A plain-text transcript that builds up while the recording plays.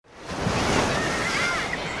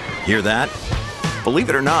Hear that?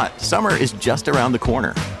 Believe it or not, summer is just around the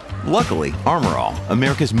corner. Luckily, Armor All,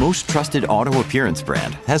 America's most trusted auto appearance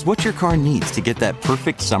brand, has what your car needs to get that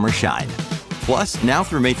perfect summer shine. Plus, now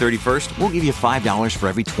through May 31st, we'll give you $5 for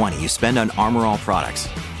every $20 you spend on Armor All products.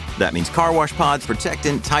 That means car wash pods,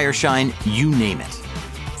 protectant, tire shine, you name it.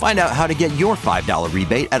 Find out how to get your $5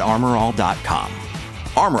 rebate at armorall.com.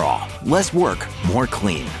 Armor All, less work, more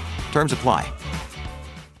clean. Terms apply.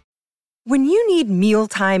 When you need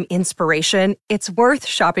mealtime inspiration, it's worth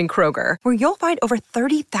shopping Kroger, where you'll find over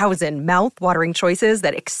 30,000 mouth-watering choices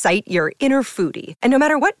that excite your inner foodie. And no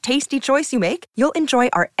matter what tasty choice you make, you'll enjoy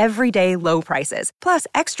our everyday low prices, plus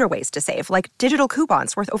extra ways to save, like digital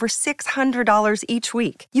coupons worth over $600 each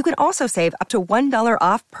week. You can also save up to $1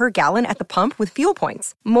 off per gallon at the pump with fuel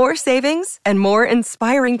points. More savings and more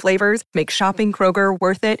inspiring flavors make shopping Kroger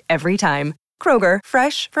worth it every time. Kroger,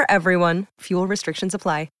 fresh for everyone. Fuel restrictions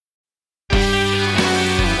apply.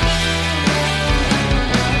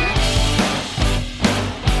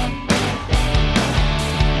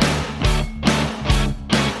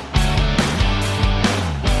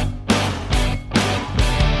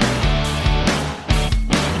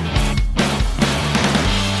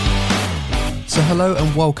 So hello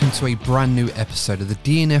and welcome to a brand new episode of the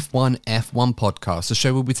DNF1 F1 podcast, the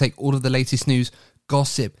show where we take all of the latest news,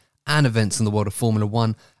 gossip and events in the world of Formula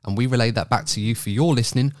 1 and we relay that back to you for your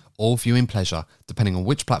listening or viewing pleasure, depending on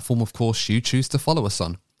which platform of course you choose to follow us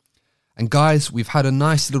on. And guys, we've had a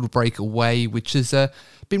nice little break away which has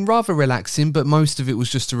been rather relaxing, but most of it was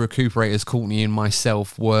just to recuperate as Courtney and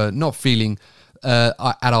myself were not feeling at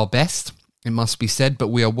our best. It must be said, but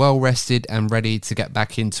we are well rested and ready to get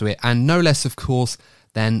back into it. And no less, of course,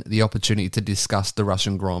 than the opportunity to discuss the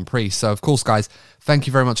Russian Grand Prix. So, of course, guys, thank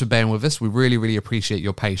you very much for bearing with us. We really, really appreciate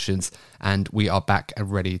your patience. And we are back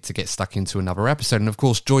and ready to get stuck into another episode. And, of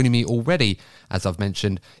course, joining me already, as I've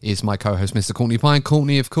mentioned, is my co-host, Mr. Courtney Pine.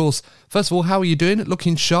 Courtney, of course, first of all, how are you doing?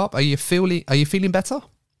 Looking sharp? Are you feeling better?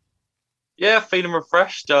 Yeah, feeling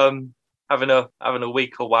refreshed. Having a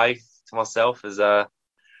week away to myself has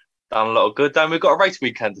done a lot of good. Then we've got a race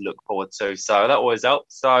weekend to look forward to, so that always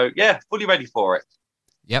helps. So yeah, fully ready for it.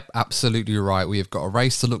 Yep, absolutely right. We have got a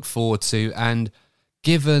race to look forward to, and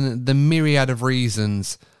given the myriad of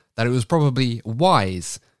reasons that it was probably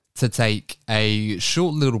wise to take a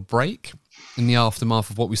short little break in the aftermath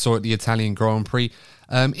of what we saw at the Italian Grand Prix,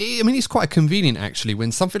 it's quite convenient actually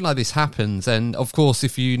when something like this happens. And of course,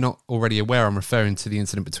 if you're not already aware, I'm referring to the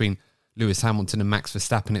incident between Lewis Hamilton and Max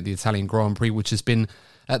Verstappen at the Italian Grand Prix, which has been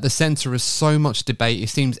at the centre of so much debate. It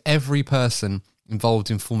seems every person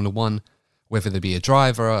involved in Formula 1, whether they be a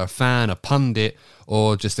driver, a fan, a pundit,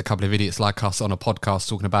 or just a couple of idiots like us on a podcast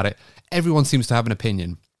talking about it, everyone seems to have an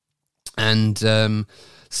opinion. And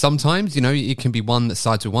sometimes, it can be one that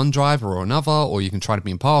sides with one driver or another, or you can try to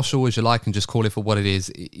be impartial as you like and just call it for what it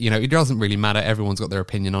is. It doesn't really matter. Everyone's got their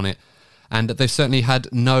opinion on it. And they've certainly had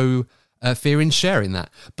no fear in sharing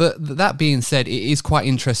that. But that being said, it is quite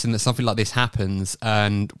interesting that something like this happens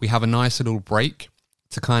and we have a nice little break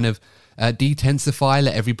to kind of detensify,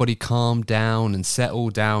 let everybody calm down and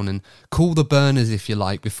settle down and cool the burners, if you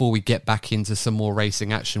like, before we get back into some more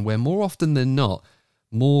racing action where more often than not,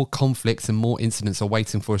 more conflicts and more incidents are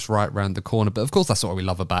waiting for us right around the corner. But of course, that's what we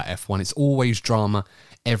love about F1. It's always drama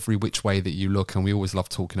every which way that you look, and we always love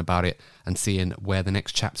talking about it and seeing where the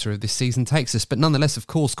next chapter of this season takes us. But nonetheless, of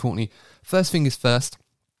course, Courtney, first thing is first,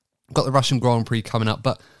 got the Russian Grand Prix coming up,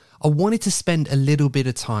 but I wanted to spend a little bit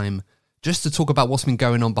of time just to talk about what's been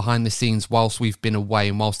going on behind the scenes whilst we've been away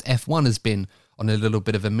and whilst F1 has been on a little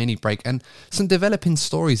bit of a mini break. And some developing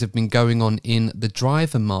stories have been going on in the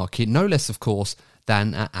driver market, no less, of course,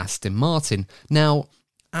 than at Aston Martin. Now,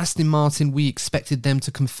 Aston Martin, we expected them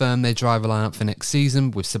to confirm their driver lineup for next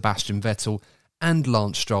season with Sebastian Vettel and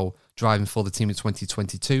Lance Stroll driving for the team in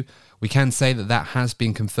 2022. We can say that that has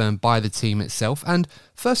been confirmed by the team itself. And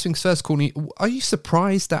first things first, Courtney, are you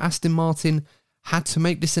surprised that Aston Martin had to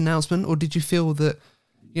make this announcement, or did you feel that,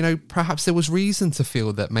 perhaps there was reason to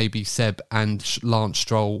feel that maybe Seb and Lance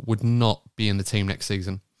Stroll would not be in the team next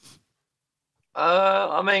season?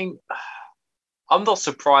 I'm not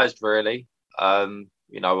surprised, really. I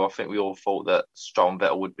think we all thought that Stroll and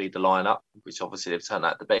Vettel would be the lineup, which obviously they've turned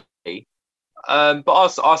out to be. But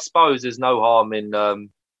I suppose there's no harm in,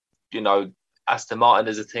 Aston Martin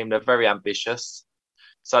as a team. They're very ambitious.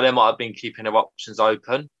 So they might have been keeping their options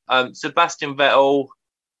open. Sebastian Vettel,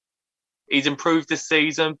 he's improved this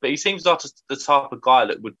season, but he seems like the type of guy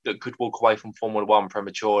that could walk away from Formula 1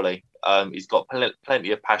 prematurely. He's got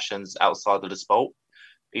plenty of passions outside of the sport.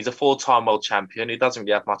 He's a 4-time world champion. He doesn't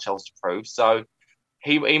really have much else to prove. So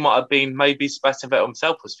he might have been, maybe Sebastian Vettel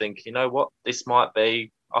himself was thinking, you know what, this might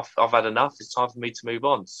be I've had enough. It's time for me to move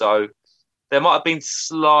on. So there might have been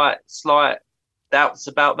slight doubts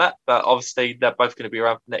about that, but obviously they're both going to be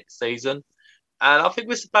around for next season. And I think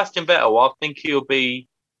with Sebastian Vettel, I think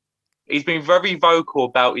he's been very vocal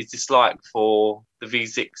about his dislike for the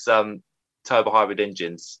V6 turbo hybrid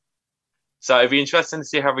engines. So it'd be interesting to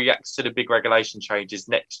see how he reacts to the big regulation changes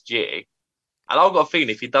next year. And I've got a feeling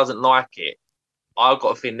if he doesn't like it, I've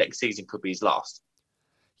got a feeling next season could be his last.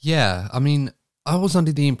 Yeah, I mean, I was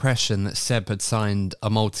under the impression that Seb had signed a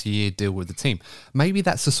multi-year deal with the team. Maybe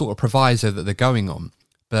that's the sort of proviso that they're going on,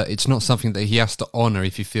 but it's not something that he has to honour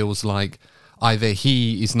if he feels like either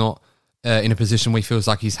he is not in a position where he feels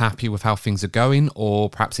like he's happy with how things are going, or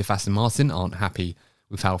perhaps if Aston Martin aren't happy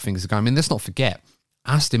with how things are going. I mean, let's not forget,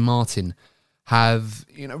 Aston Martin have,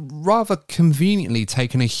 rather conveniently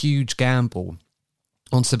taken a huge gamble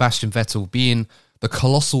on Sebastian Vettel being the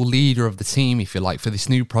colossal leader of the team, if you like, for this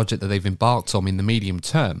new project that they've embarked on in the medium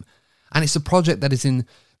term. And it's a project that is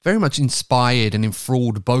very much inspired and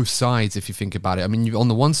enthralled both sides, if you think about it. I mean, on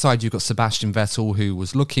the one side, you've got Sebastian Vettel, who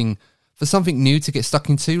was looking for something new to get stuck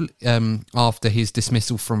into after his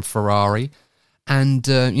dismissal from Ferrari. And,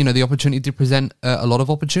 the opportunity to present a lot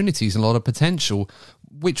of opportunities and a lot of potential,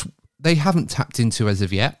 which they haven't tapped into as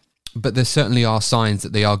of yet. But there certainly are signs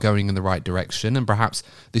that they are going in the right direction. And perhaps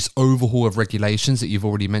this overhaul of regulations that you've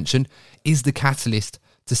already mentioned is the catalyst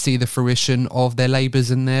to see the fruition of their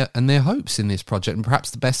labours and their hopes in this project. And perhaps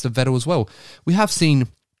the best of Vettel as well. We have seen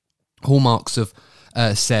hallmarks of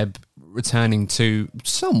Seb returning to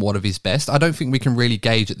somewhat of his best. I don't think we can really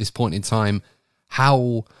gauge at this point in time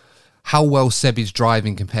how well Seb is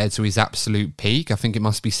driving compared to his absolute peak. I think it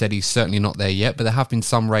must be said he's certainly not there yet, but there have been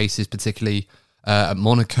some races, particularly at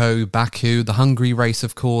Monaco, Baku, the Hungary race,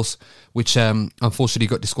 of course, which unfortunately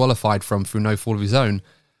got disqualified from through no fault of his own,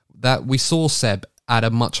 that we saw Seb at a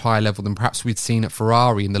much higher level than perhaps we'd seen at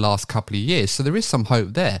Ferrari in the last couple of years. So there is some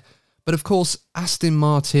hope there. But of course, Aston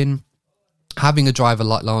Martin, having a driver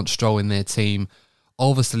like Lance Stroll in their team,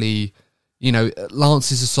 obviously,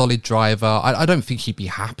 Lance is a solid driver. I don't think he'd be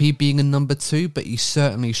happy being a number 2, but he's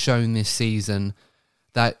certainly shown this season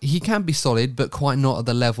that he can be solid, but quite not at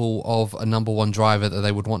the level of a number 1 driver that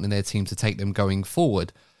they would want in their team to take them going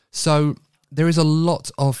forward. So there is a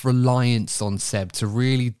lot of reliance on Seb to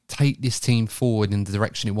really take this team forward in the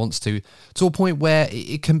direction it wants to a point where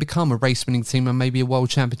it can become a race-winning team and maybe a World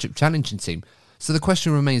Championship challenging team. So the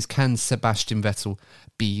question remains, can Sebastian Vettel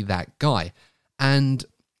be that guy? And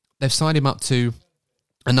they've signed him up to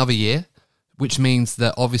another year, which means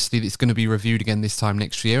that obviously it's going to be reviewed again this time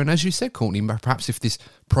next year. And as you said, Courtney, perhaps if this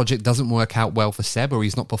project doesn't work out well for Seb, or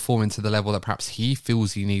he's not performing to the level that perhaps he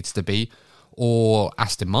feels he needs to be, or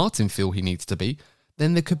Aston Martin feel he needs to be,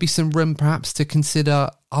 then there could be some room perhaps to consider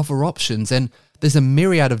other options. And there's a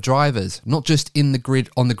myriad of drivers, not just on the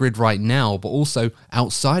grid right now, but also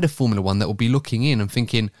outside of Formula One that will be looking in and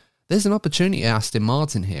thinking, there's an opportunity at Aston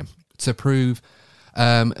Martin here to prove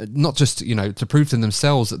not just, to prove to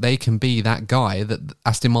themselves that they can be that guy that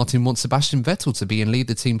Aston Martin wants Sebastian Vettel to be and lead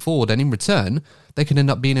the team forward. And in return, they can end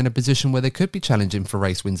up being in a position where they could be challenging for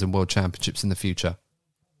race wins and world championships in the future.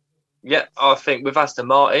 Yeah, I think with Aston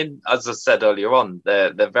Martin, as I said earlier on,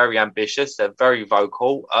 they're very ambitious. They're very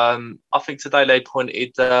vocal. I think today they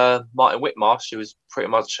appointed Martin Whitmarsh, who was pretty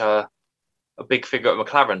much a big figure at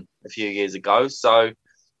McLaren a few years ago. So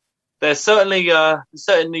they're certainly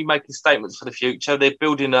making statements for the future. They're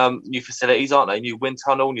building new facilities, aren't they? New wind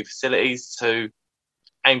tunnel, new facilities to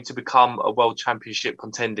aim to become a world championship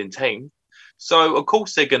contending team. So, of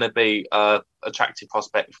course, they're going to be an attractive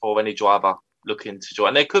prospect for any driver looking to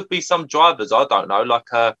join. There could be some drivers, I don't know, like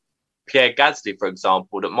Pierre Gasly, for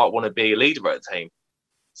example, that might want to be a leader at a team.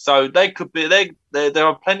 So they could be. There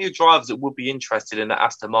are plenty of drivers that would be interested in the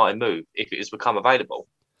Aston Martin move if it has become available.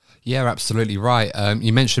 Yeah, absolutely right.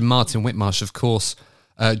 You mentioned Martin Whitmarsh, of course,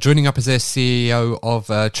 joining up as their CEO of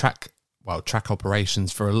track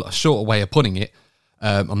operations, for a shorter way of putting it.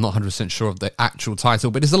 I'm not 100% sure of the actual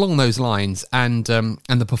title, but it's along those lines, and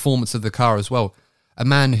the performance of the car as well. A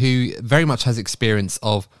man who very much has experience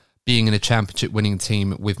of being in a championship winning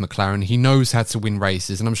team with McLaren. He knows how to win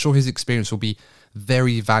races, and I'm sure his experience will be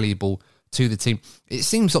very valuable to the team. It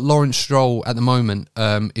seems that Lawrence Stroll at the moment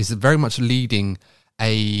is very much leading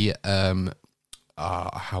how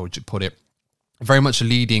would you put it? Very much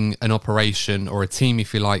leading an operation or a team,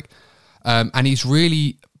 if you like. And he's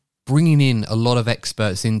really bringing in a lot of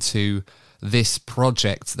experts into this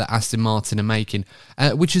project that Aston Martin are making,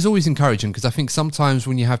 which is always encouraging, because I think sometimes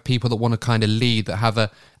when you have people that want to kind of lead, that have a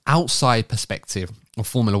outside perspective of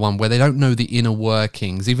Formula One, where they don't know the inner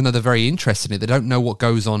workings, even though they're very interested in it, they don't know what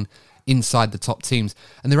goes on inside the top teams.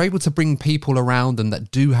 And they're able to bring people around them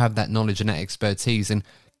that do have that knowledge and that expertise and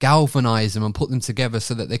galvanise them and put them together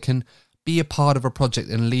so that they can be a part of a project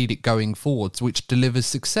and lead it going forwards, which delivers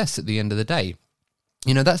success at the end of the day.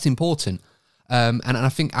 You know, that's important. And I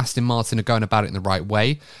think Aston Martin are going about it in the right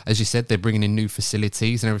way. As you said, they're bringing in new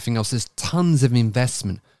facilities and everything else. There's tons of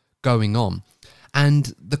investment going on.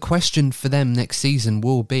 And the question for them next season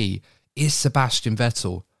will be, is Sebastian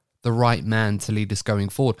Vettel the right man to lead us going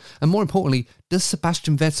forward? And more importantly, does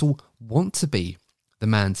Sebastian Vettel want to be the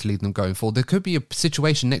man to lead them going forward? There could be a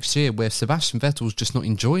situation next year where Sebastian Vettel's just not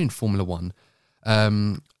enjoying Formula One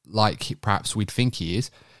like perhaps we'd think he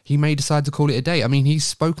is. He may decide to call it a day. I mean, he's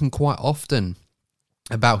spoken quite often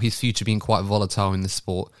about his future being quite volatile in the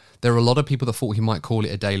sport. There are a lot of people that thought he might call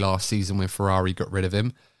it a day last season when Ferrari got rid of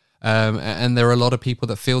him. And there are a lot of people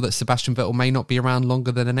that feel that Sebastian Vettel may not be around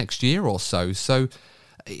longer than the next year or so. So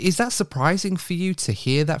is that surprising for you to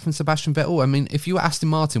hear that from Sebastian Vettel? I mean, if you were Aston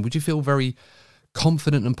Martin, would you feel very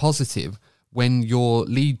confident and positive when your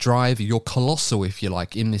lead driver, your colossal, if you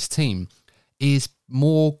like, in this team, is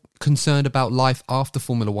more concerned about life after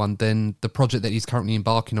Formula One than the project that he's currently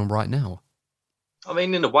embarking on right now? I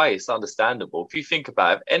mean, in a way, it's understandable. If you think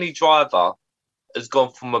about it, if any driver has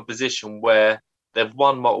gone from a position where they've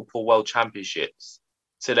won multiple world championships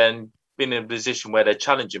to then been in a position where they're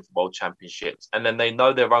challenging for world championships, and then they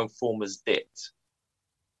know their own form has dipped.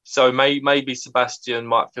 So maybe Sebastian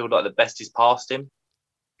might feel like the best is past him,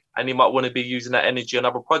 and he might want to be using that energy on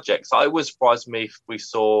other projects. So it would surprise me if we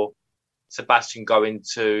saw Sebastian go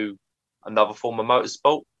into another form of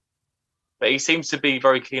motorsport. But he seems to be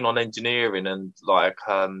very keen on engineering and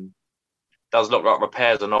does look like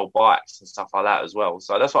repairs on old bikes and stuff like that as well.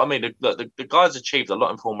 So that's what I mean. The guy's achieved a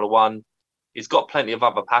lot in Formula One. He's got plenty of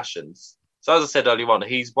other passions. So as I said earlier on,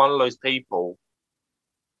 he's one of those people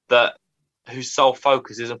whose sole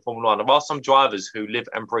focus isn't Formula One. There are some drivers who live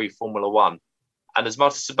and breathe Formula One. And as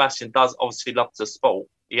much as Sebastian does obviously love the sport,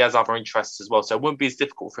 he has other interests as well. So it wouldn't be as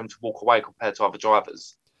difficult for him to walk away compared to other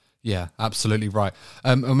drivers. Yeah, absolutely right.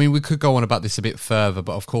 I mean, we could go on about this a bit further,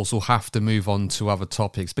 but of course we'll have to move on to other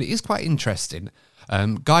topics. But it is quite interesting.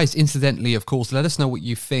 Guys, incidentally, of course, let us know what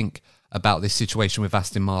you think about this situation with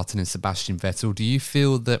Aston Martin and Sebastian Vettel. Do you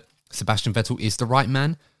feel that Sebastian Vettel is the right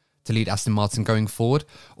man to lead Aston Martin going forward?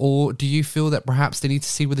 Or do you feel that perhaps they need to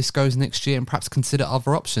see where this goes next year and perhaps consider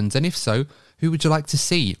other options? And if so, who would you like to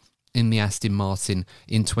see in the Aston Martin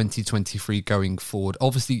in 2023 going forward?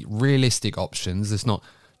 Obviously, realistic options. There's not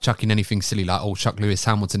chucking anything silly like, chuck Lewis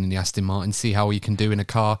Hamilton in the Aston Martin, see how he can do in a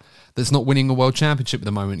car that's not winning a world championship at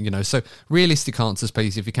the moment, you know. So realistic answers,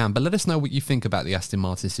 please, if you can. But let us know what you think about the Aston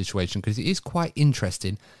Martin situation, because it is quite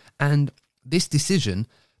interesting. And this decision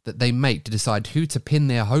that they make to decide who to pin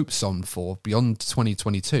their hopes on for beyond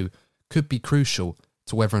 2022 could be crucial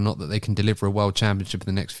to whether or not that they can deliver a world championship in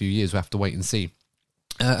the next few years. We'll have to wait and see.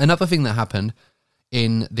 Another thing that happened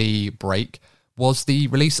in the break was the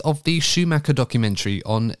release of the Schumacher documentary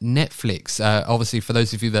on Netflix. Obviously, for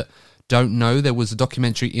those of you that don't know, there was a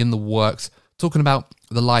documentary in the works talking about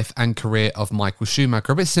the life and career of Michael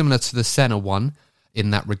Schumacher, a bit similar to the Senna one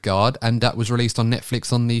in that regard, and that was released on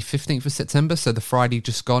Netflix on the 15th of September, so the Friday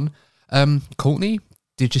just gone. Courtney,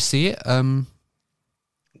 did you see it?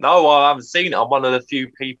 No, I haven't seen it. I'm one of the few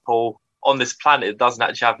people on this planet that doesn't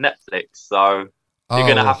actually have Netflix, so you're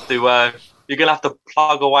gonna have to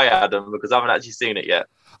plug away, Adam, because I haven't actually seen it yet.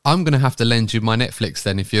 I'm going to have to lend you my Netflix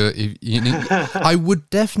then if you need. I would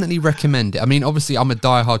definitely recommend it. I mean, obviously, I'm a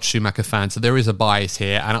diehard Schumacher fan, so there is a bias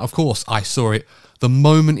here. And of course, I saw it the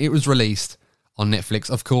moment it was released on Netflix.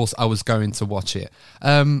 Of course, I was going to watch it.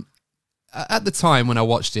 At the time when I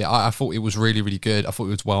watched it, I thought it was really, really good. I thought it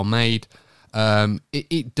was well made.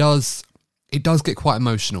 It does get quite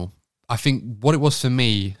emotional. I think what it was for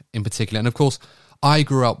me in particular, and of course, I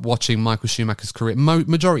grew up watching Michael Schumacher's career,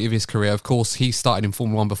 majority of his career. Of course, he started in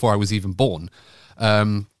Formula One before I was even born.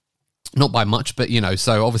 Not by much, but, you know,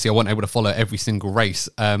 so obviously I wasn't able to follow every single race.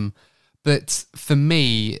 But for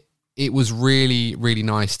me, it was really, really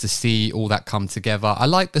nice to see all that come together. I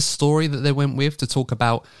like the story that they went with to talk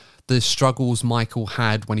about the struggles Michael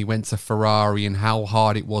had when he went to Ferrari and how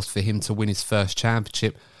hard it was for him to win his first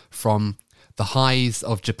championship, from the highs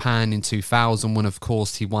of Japan in 2000 when, of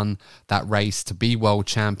course, he won that race to be world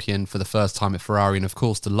champion for the first time at Ferrari, and, of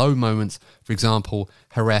course, the low moments, for example,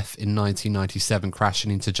 Jerez in 1997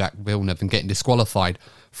 crashing into Jacques Villeneuve and getting disqualified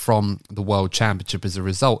from the world championship as a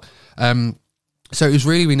result. So it was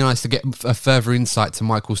really, really nice to get a further insight to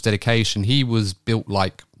Michael's dedication. He was built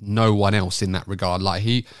like no one else in that regard. Like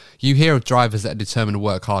you hear of drivers that are determined to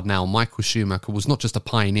work hard now. Michael Schumacher was not just a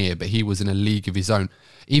pioneer, but he was in a league of his own.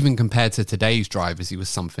 Even compared to today's drivers, he was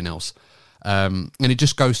something else. And it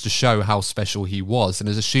just goes to show how special he was. And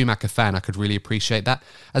as a Schumacher fan, I could really appreciate that.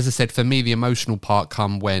 As I said, for me, the emotional part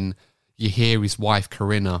come when you hear his wife,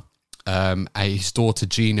 Corinna, his daughter,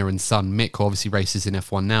 Gina, and son, Mick, who obviously races in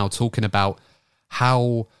F1 now, talking about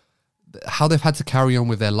how they've had to carry on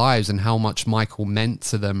with their lives and how much Michael meant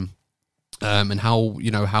to them, and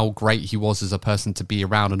how great he was as a person to be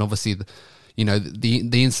around. And obviously,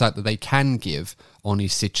 the insight that they can give on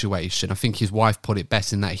his situation. I think his wife put it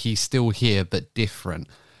best in that he's still here but different,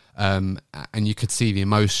 and you could see the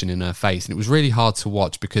emotion in her face. And it was really hard to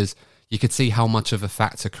watch because you could see how much of a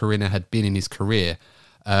factor Corinna had been in his career.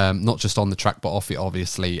 Not just on the track, but off it,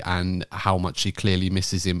 obviously, and how much she clearly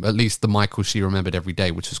misses him. At least the Michael she remembered every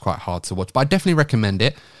day, which was quite hard to watch. But I definitely recommend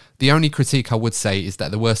it. The only critique I would say is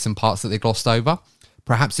that there were some parts that they glossed over.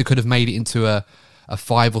 Perhaps it could have made it into a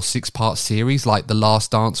 5 or 6 part series like The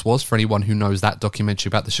Last Dance was, for anyone who knows that documentary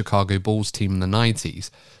about the Chicago Bulls team in the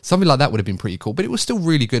 90s. Something like that would have been pretty cool, but it was still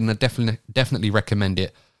really good, and I definitely recommend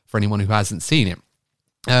it for anyone who hasn't seen it.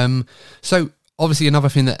 So obviously, another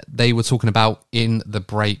thing that they were talking about in the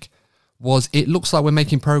break was it looks like we're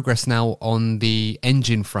making progress now on the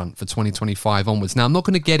engine front for 2025 onwards. Now, I'm not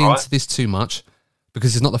going to get into this too much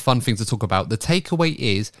because it's not the fun thing to talk about. The takeaway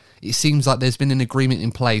is it seems like there's been an agreement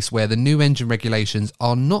in place where the new engine regulations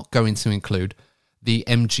are not going to include the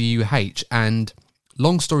MGU-H. And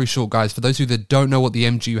long story short, guys, for those of you that don't know what the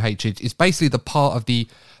MGU-H is, it's basically the part of the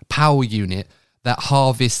power unit that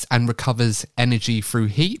harvests and recovers energy through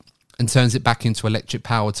heat and turns it back into electric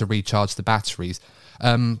power to recharge the batteries.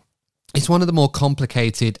 It's one of the more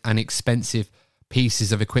complicated and expensive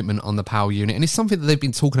pieces of equipment on the power unit, and it's something that they've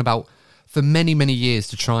been talking about for many, many years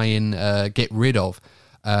to try and get rid of.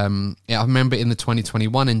 I remember in the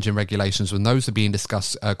 2021 engine regulations, when those were being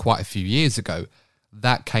discussed quite a few years ago,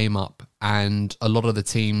 that came up, and a lot of the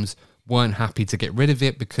teams weren't happy to get rid of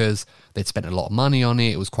it because they'd spent a lot of money on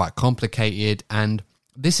it. It was quite complicated, and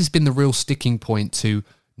this has been the real sticking point to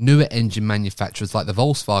newer engine manufacturers like the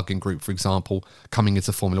Volkswagen Group, for example, coming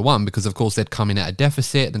into Formula One, because of course they'd come in at a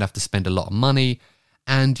deficit, they'd have to spend a lot of money,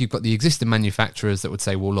 and you've got the existing manufacturers that would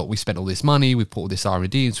say, well, look, we spent all this money, we put all this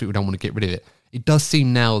R&D into it, we don't want to get rid of it. It does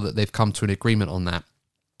seem now that they've come to an agreement on that.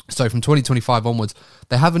 So from 2025 onwards,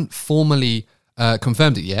 they haven't formally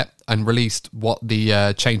confirmed it yet and released what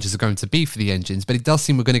the changes are going to be for the engines, but it does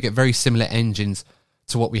seem we're going to get very similar engines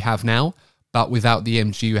to what we have now, but without the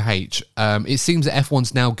MGU-H. It seems that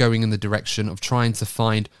F1's now going in the direction of trying to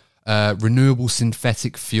find renewable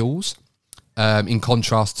synthetic fuels, in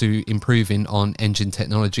contrast to improving on engine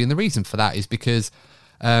technology. And the reason for that is because,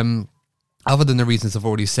 other than the reasons I've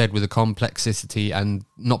already said with the complexity and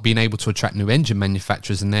not being able to attract new engine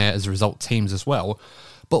manufacturers and there, as a result, teams as well,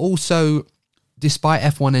 but also, despite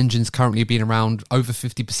F1 engines currently being around over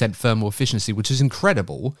 50% thermal efficiency, which is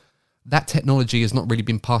incredible, that technology has not really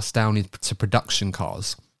been passed down into production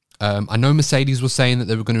cars. I know Mercedes was saying that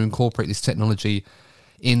they were going to incorporate this technology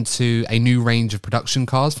into a new range of production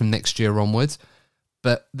cars from next year onwards,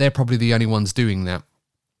 but they're probably the only ones doing that.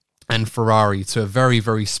 And Ferrari to a very,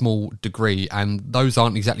 very small degree, and those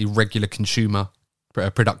aren't exactly regular consumer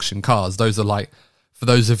production cars. Those are like, for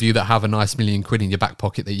those of you that have a nice £1 million in your back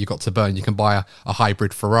pocket that you got to burn, you can buy a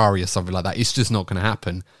hybrid Ferrari or something like that. It's just not going to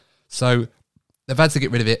happen. So they've had to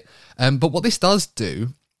get rid of it. But what this does do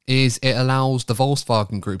is it allows the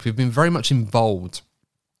Volkswagen Group, who've been very much involved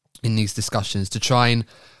in these discussions, to try and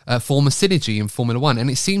form a synergy in Formula One. And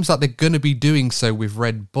it seems like they're going to be doing so with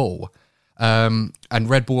Red Bull. And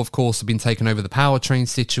Red Bull, of course, have been taking over the powertrain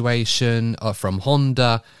situation from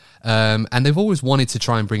Honda. And they've always wanted to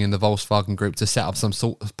try and bring in the Volkswagen Group to set up some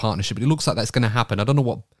sort of partnership. But it looks like that's going to happen. I don't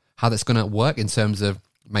know how that's going to work in terms of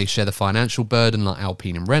may share the financial burden like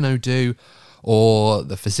Alpine and Renault do, or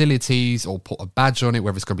the facilities, or put a badge on it,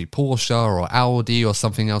 whether it's going to be Porsche or Audi or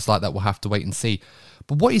something else like that. We'll have to wait and see.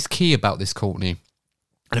 But what is key about this, Courtney,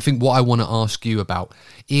 and I think what I want to ask you about,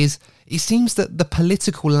 is it seems that the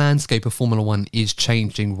political landscape of Formula One is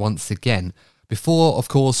changing once again. Before, of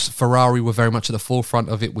course, Ferrari were very much at the forefront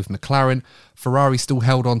of it with McLaren. Ferrari still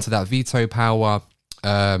held on to that veto power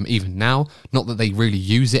even now. Not that they really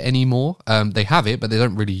use it anymore. They have it, but they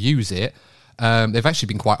don't really use it. They've actually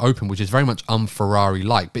been quite open, which is very much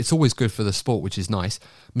un-Ferrari-like, but it's always good for the sport, which is nice.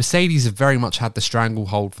 Mercedes have very much had the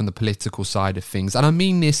stranglehold from the political side of things, and I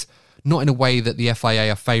mean this not in a way that the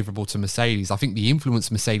FIA are favourable to Mercedes. I think the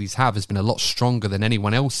influence Mercedes have has been a lot stronger than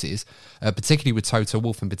anyone else's, particularly with Toto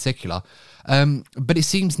Wolff in particular. But it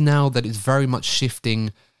seems now that it's very much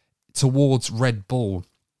shifting towards Red Bull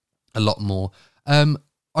a lot more.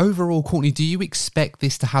 Overall, Courtney, do you expect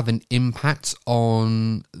this to have an impact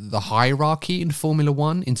on the hierarchy in Formula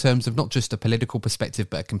One in terms of not just a political perspective,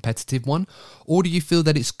 but a competitive one? Or do you feel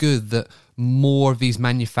that it's good that more of these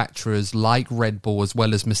manufacturers like Red Bull, as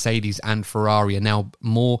well as Mercedes and Ferrari, are now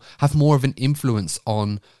have more of an influence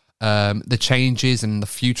on the changes and the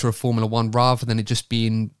future of Formula One, rather than it just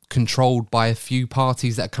being controlled by a few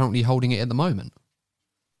parties that are currently holding it at the moment?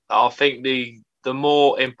 I think the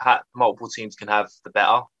more impact multiple teams can have, the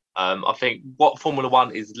better. I think what Formula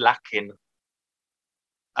One is lacking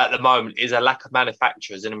at the moment is a lack of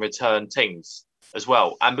manufacturers and in return teams as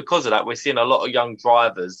well. And because of that, we're seeing a lot of young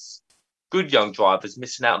drivers, good young drivers,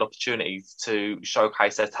 missing out on opportunities to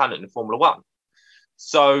showcase their talent in Formula One.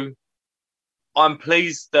 So I'm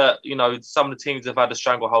pleased that, some of the teams have had a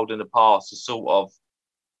stranglehold in the past to sort of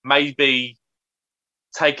maybe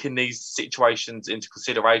taking these situations into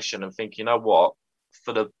consideration and think, you know what,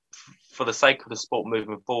 for the sake of the sport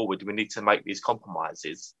moving forward, we need to make these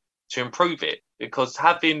compromises to improve it. Because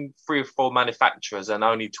having 3 or 4 manufacturers and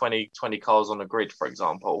only 20 cars on the grid, for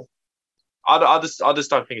example, I just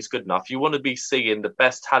don't think it's good enough. You want to be seeing the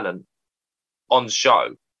best talent on the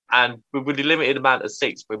show. And with the limited amount of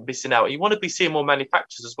seats, we're missing out. You want to be seeing more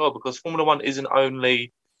manufacturers as well, because Formula One isn't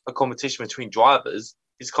only a competition between drivers,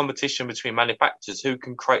 it's competition between manufacturers who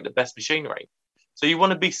can create the best machinery. So you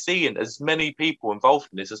want to be seeing as many people involved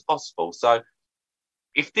in this as possible. So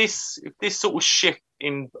if this sort of shift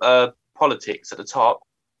in politics at the top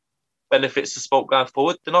benefits the sport going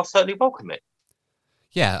forward, then I'll certainly welcome it.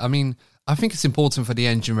 Yeah, I mean, I think it's important for the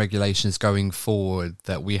engine regulations going forward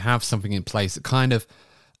that we have something in place that kind of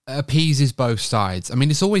appeases both sides. I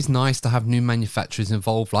mean, it's always nice to have new manufacturers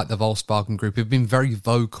involved, like the Volkswagen Group, who've been very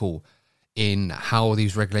vocal in how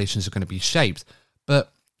these regulations are going to be shaped.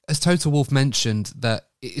 But as Toto Wolff mentioned, that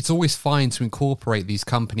it's always fine to incorporate these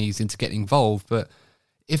companies into getting involved, but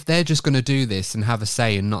if they're just going to do this and have a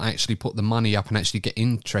say and not actually put the money up and actually get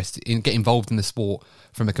involved in the sport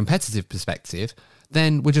from a competitive perspective,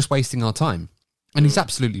 then we're just wasting our time. And he's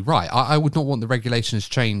absolutely right. I would not want the regulations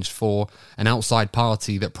changed for an outside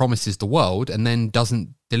party that promises the world and then doesn't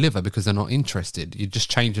deliver because they're not interested. You're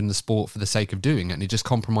just changing the sport for the sake of doing it, and it just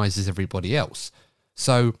compromises everybody else.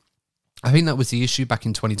 So I think that was the issue back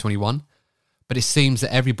in 2021. But it seems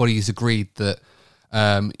that everybody has agreed that,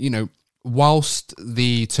 whilst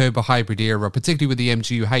the turbo hybrid era, particularly with the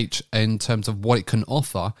MGU-H in terms of what it can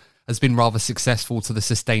offer, has been rather successful to the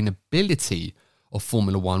sustainability of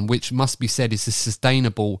Formula One, which must be said is as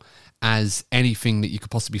sustainable as anything that you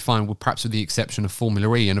could possibly find, with perhaps with the exception of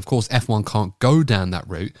Formula E. And of course, F1 can't go down that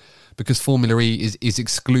route because Formula E is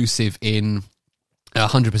exclusive in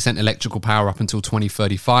 100% electrical power up until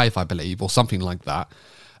 2035, I believe, or something like that.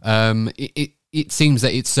 It seems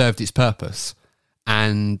that it served its purpose.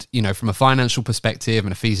 And, from a financial perspective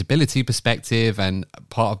and a feasibility perspective and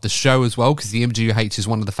part of the show as well, because the MGU-H is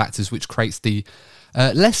one of the factors which creates the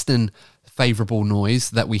less than favourable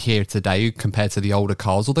noise that we hear today compared to the older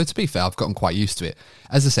cars, although to be fair, I've gotten quite used to it.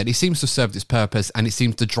 As I said, it seems to have served its purpose, and it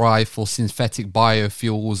seems to drive for synthetic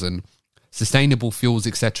biofuels and sustainable fuels,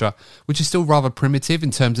 etc., which is still rather primitive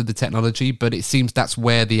in terms of the technology, but it seems that's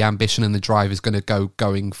where the ambition and the drive is going to go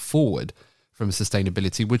going forward from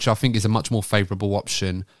sustainability, which I think is a much more favourable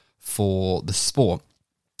option for the sport.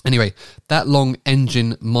 Anyway, that long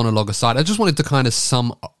engine monologue aside, I just wanted to kind of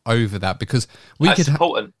sum over that because That's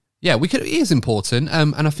important. Yeah, it is important,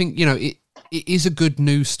 and I think, it is a good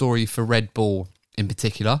news story for Red Bull in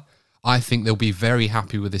particular. I think they'll be very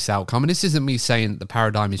happy with this outcome, and this isn't me saying that the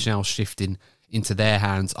paradigm is now shifting into their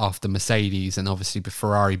hands after Mercedes and obviously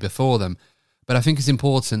Ferrari before them, but I think it's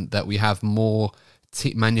important that we have more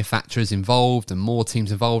manufacturers involved and more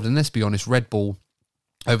teams involved, and let's be honest, Red Bull,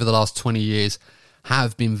 over the last 20 years,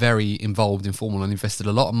 have been very involved in Formula One, invested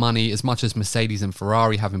a lot of money, as much as Mercedes and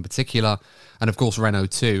Ferrari have in particular, and of course Renault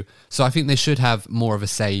too. So I think they should have more of a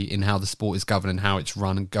say in how the sport is governed and how it's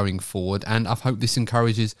run going forward, and I hope this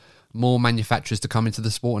encourages more manufacturers to come into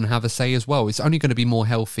the sport and have a say as well. It's only going to be more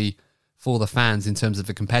healthy for the fans in terms of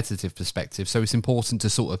the competitive perspective, so it's important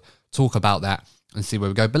to sort of talk about that and see where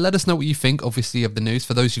we go. But let us know what you think, obviously, of the news.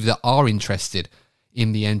 For those of you that are interested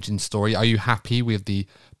in the engine story, are you happy with the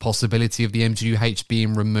possibility of the MGU-H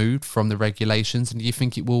being removed from the regulations, and do you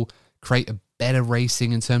think it will create a better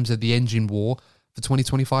racing in terms of the engine war for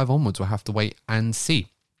 2025 onwards? We'll have to wait and see.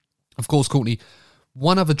 Of course, Courtney,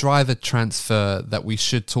 one other driver transfer that we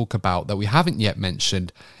should talk about that we haven't yet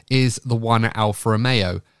mentioned is the one at Alfa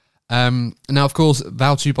Romeo. Now, of course,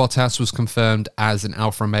 Valtteri Bottas was confirmed as an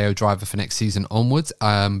Alfa Romeo driver for next season onwards,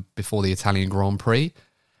 before the Italian Grand Prix.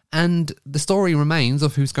 And the story remains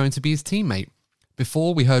of who's going to be his teammate.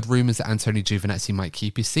 Before, we heard rumours that Antonio Giovinazzi might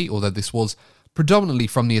keep his seat, although this was predominantly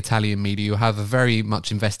from the Italian media, who have a very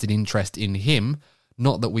much invested interest in him.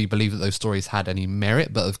 Not that we believe that those stories had any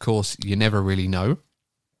merit, but of course, you never really know.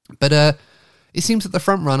 But it seems that the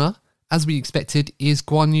front runner, as we expected, is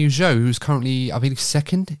Guan Yu Zhou, who's currently, I believe,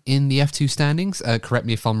 second in the F2 standings. Correct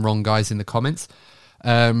me if I'm wrong, guys, in the comments.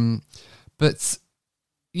 But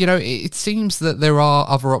you know, it seems that there are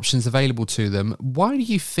other options available to them. Why do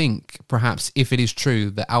you think, perhaps, if it is true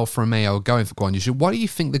that Alfa Romeo are going for Guan Yu Zhou, why do you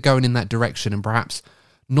think they're going in that direction and perhaps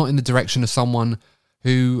not in the direction of someone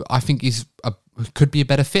who I think could be a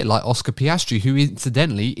better fit, like Oscar Piastri, who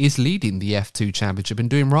incidentally is leading the F2 championship and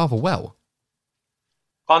doing rather well?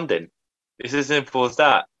 Funding. It's as simple as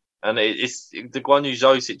that. And it's the Guan Yu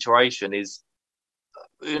Zhou situation is,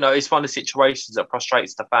 you know, it's one of the situations that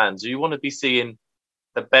frustrates the fans. You want to be seeing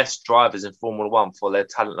the best drivers in Formula One for their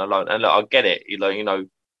talent alone. And look, I get it. You know,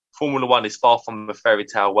 Formula One is far from a fairy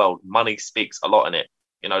tale world. Money speaks a lot in it.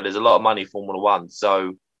 You know, there's a lot of money in Formula One.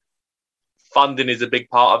 So funding is a big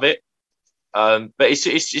part of it. But it's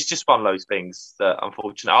just one of those things that,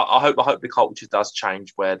 unfortunately, I hope the culture does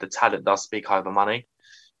change where the talent does speak over money.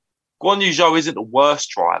 Guan Yu Zhou isn't the worst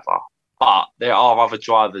driver, but there are other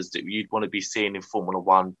drivers that you'd want to be seeing in Formula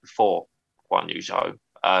One before Guan Yu Zhou.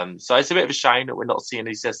 So it's a bit of a shame that we're not seeing,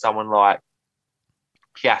 he says, someone like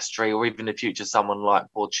Piastri or even in the future someone like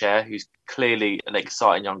Pourchaire, who's clearly an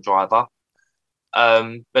exciting young driver.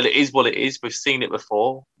 But it is what it is. We've seen it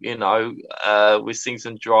before. You know, we've seen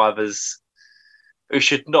some drivers who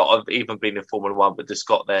should not have even been in Formula One, but just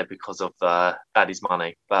got there because of daddy's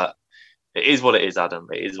money. But it is what it is, Adam.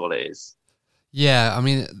 It is what it is. Yeah, I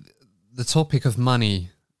mean, the topic of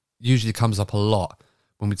money usually comes up a lot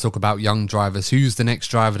when we talk about young drivers. Who's the next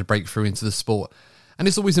driver to break through into the sport? And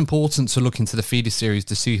it's always important to look into the feeder series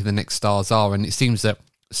to see who the next stars are. And it seems that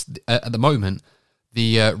at the moment,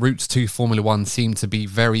 the routes to Formula One seem to be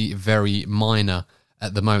very, very minor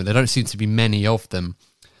at the moment. There don't seem to be many of them.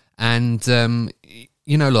 And,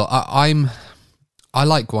 you know, look, I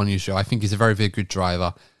like Guan Yu Zhou. I think he's a very, very good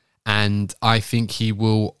driver. And I think he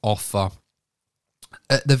will offer,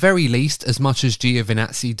 at the very least, as much as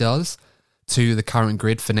Giovinazzi does to the current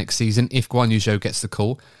grid for next season, if Guan Yu Zhou gets the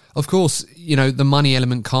call. Of course, you know, the money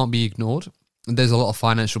element can't be ignored. There's a lot of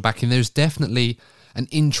financial backing. There's definitely an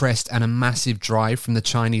interest and a massive drive from the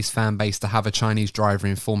Chinese fan base to have a Chinese driver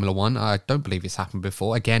in Formula One. I don't believe it's happened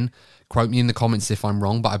before. Again, quote me in the comments if I'm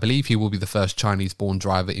wrong, but I believe he will be the first Chinese-born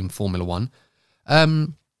driver in Formula One.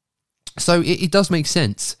 So it does make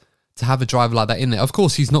sense to have a driver like that in there. Of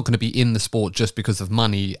course, he's not going to be in the sport just because of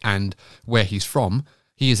money and where he's from.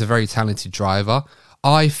 He is a very talented driver.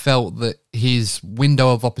 I felt that his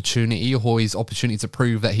window of opportunity, or his opportunity to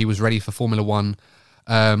prove that he was ready for Formula One,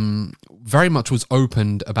 very much was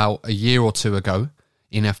opened about a year or two ago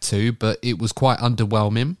in F2, but it was quite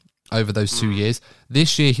underwhelming over those 2 years.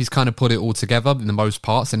 This year, he's kind of put it all together in the most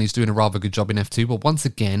parts, and he's doing a rather good job in F2. But once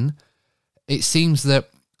again, it seems that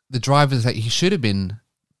the drivers that he should have been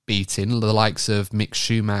beating, the likes of Mick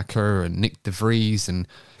Schumacher and Nick De Vries and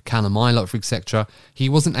Callum Ilott, etc., he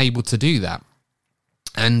wasn't able to do that.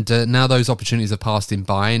 And now those opportunities have passed him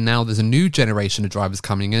by, and now there's a new generation of drivers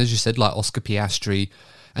coming in, as you said, like Oscar Piastri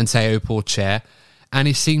and Théo Pourchaire. And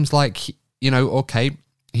it seems like, you know, okay,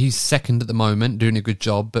 he's second at the moment, doing a good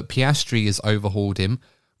job, but Piastri has overhauled him.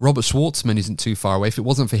 Robert Schwartzman isn't too far away. If it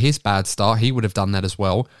wasn't for his bad start, he would have done that as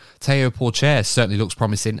well. Théo Pourchaire certainly looks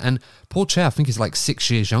promising. And Pourchaire, I think, is like 6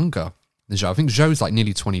 years younger than Zhou. I think Zhou's like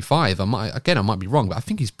nearly 25. I might be wrong, but I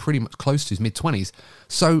think he's pretty much close to his mid-20s.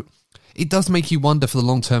 So it does make you wonder for the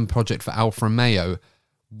long-term project for Alfa Romeo,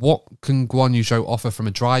 what can Guan Yu Zhou offer from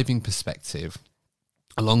a driving perspective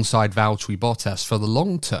alongside Valtteri Bottas for the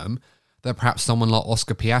long term that perhaps someone like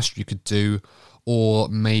Oscar Piastri could do, or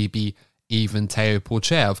maybe even Théo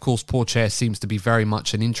Pourchaire. Of course, Pourchaire seems to be very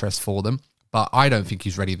much an interest for them, but I don't think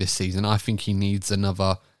he's ready this season. I think he needs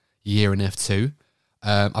another year in F2.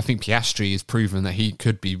 I think Piastri has proven that he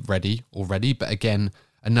could be ready already, but again,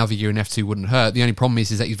 another year in F2 wouldn't hurt. The only problem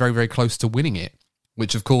is that he's very, very close to winning it,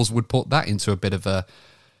 which of course would put that into a bit of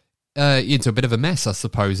a mess, I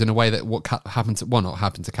suppose, in a way that what happened to, well, not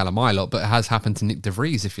happened to Callum Ilott, but it has happened to Nick De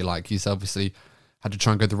Vries, if you like. He's obviously had to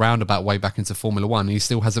try and go the roundabout way back into Formula One, and he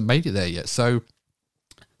still hasn't made it there yet. So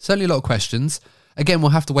certainly a lot of questions. Again,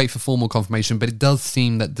 we'll have to wait for formal confirmation, but it does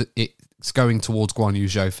seem that it's going towards Guan Yu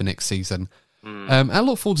Zhou for next season. I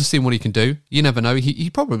look forward to seeing what he can do. You never know. He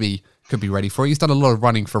probably could be ready for it. He's done a lot of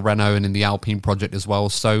running for Renault and in the Alpine project as well.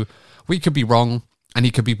 So we could be wrong, and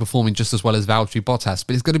he could be performing just as well as Valtteri Bottas.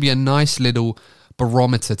 But it's going to be a nice little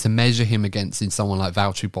barometer to measure him against in someone like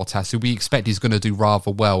Valtteri Bottas, who we expect he's going to do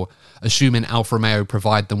rather well, assuming Alfa Romeo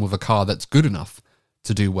provide them with a car that's good enough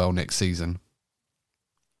to do well next season.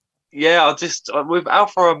 Yeah, with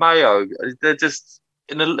Alfa Romeo, they're just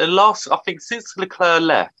in the last, I think, since Leclerc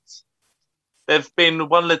left, they've been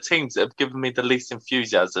one of the teams that have given me the least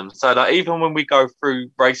enthusiasm. So that even when we go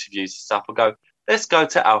through race reviews and stuff, I go, let's go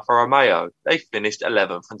to Alfa Romeo. They finished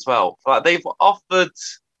 11th and 12th. Like, they've offered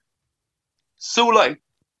sort of like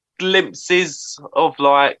glimpses of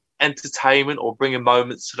like entertainment or bringing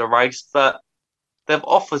moments to the race, but they've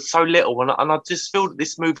offered so little. And I just feel that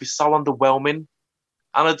this move is so underwhelming.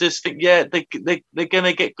 And I just think, yeah, they're going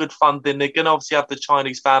to get good funding. They're going to obviously have the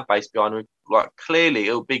Chinese fan base behind them. Like, clearly,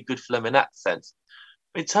 it'll be good for them in that sense.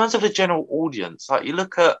 In terms of the general audience, like, you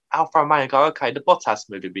look at Alfa Romeo and go, okay, the Bottas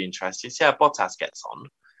movie would be interesting. See how Bottas gets on.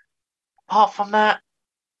 Apart from that,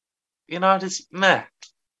 you know, just meh.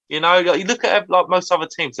 You know, like, you look at like most other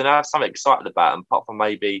teams and they have something excited about them, apart from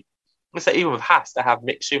maybe, let's say even with Haas, they have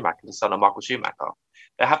Mick Schumacher, the son of Michael Schumacher.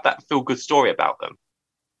 They have that feel-good story about them.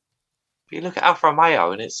 But you look at Alfa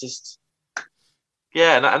Romeo and it's just,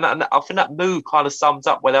 yeah, and I think that move kind of sums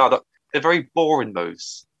up where they are. They're very boring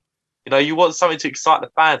moves. You know, you want something to excite the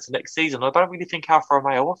fans for next season. I don't really think Alfa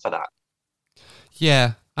Romeo offer that.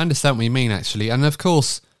 Yeah, I understand what you mean, actually. And of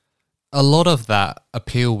course, a lot of that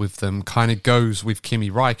appeal with them kind of goes with Kimi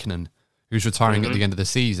Räikkönen, who's retiring at the end of the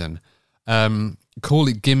season. Call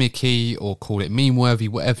it gimmicky or call it meme-worthy,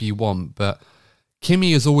 whatever you want, but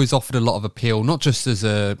Kimi has always offered a lot of appeal, not just as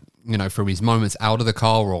a, you know, from his moments out of the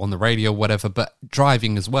car or on the radio or whatever, but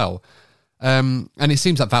driving as well. And it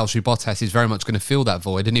seems that Valtteri Bottas is very much going to fill that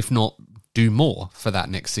void, and if not, do more for that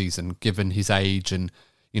next season, given his age and,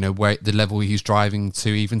 you know, where the level he's driving to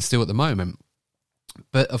even still at the moment.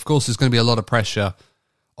 But of course, there's going to be a lot of pressure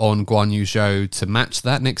on Guan Yu Zhou to match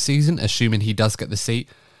that next season, assuming he does get the seat.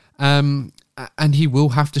 And he will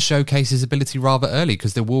have to showcase his ability rather early,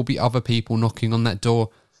 because there will be other people knocking on that door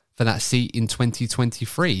for that seat in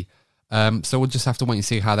 2023. So we'll just have to wait and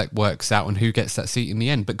see how that works out and who gets that seat in the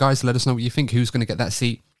end. But guys, let us know what you think. Who's going to get that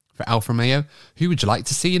seat for Alfa Romeo? Who would you like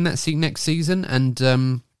to see in that seat next season? And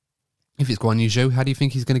if it's Guan Yu Zhou, how do you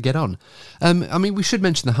think he's going to get on? I mean, we should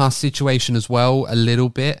mention the Haas situation as well a little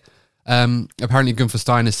bit. Apparently Gunther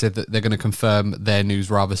Steiner said that they're going to confirm their news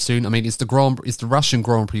rather soon. I mean, it's the Russian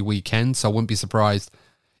Grand Prix weekend, so I wouldn't be surprised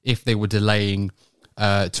if they were delaying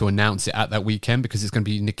to announce it at that weekend, because it's going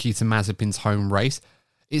to be Nikita Mazepin's home race.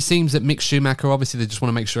 It seems that Mick Schumacher, obviously they just want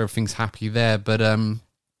to make sure everything's happy there, but are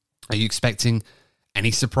you expecting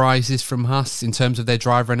any surprises from Haas in terms of their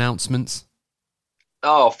driver announcements?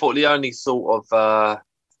 Oh, I thought the only sort of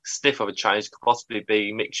sniff of a change could possibly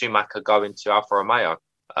be Mick Schumacher going to Alfa Romeo.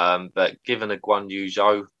 But given the Guan Yu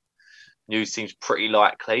Zhou news seems pretty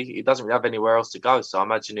likely, he doesn't really have anywhere else to go, so I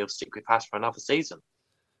imagine he'll stick with Haas for another season.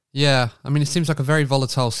 Yeah, I mean, it seems like a very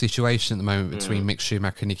volatile situation at the moment between Mick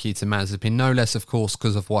Schumacher and Nikita Mazepin, no less, of course,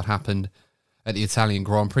 because of what happened at the Italian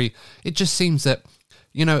Grand Prix. It just seems that,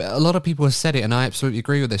 you know, a lot of people have said it, and I absolutely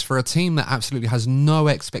agree with this, for a team that absolutely has no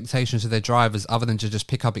expectations of their drivers other than to just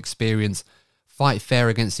pick up experience, fight fair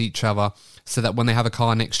against each other, so that when they have a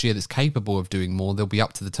car next year that's capable of doing more, they'll be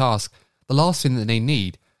up to the task. The last thing that they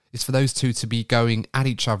need is for those two to be going at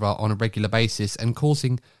each other on a regular basis and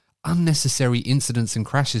causing unnecessary incidents and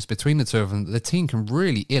crashes between the two of them that the team can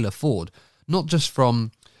really ill afford, not just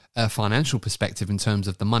from a financial perspective in terms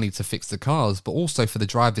of the money to fix the cars, but also for the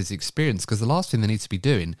drivers' experience, because the last thing they need to be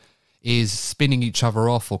doing is spinning each other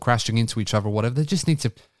off or crashing into each other or whatever. They just need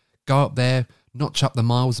to go up there, notch up the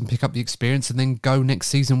miles and pick up the experience, and then go next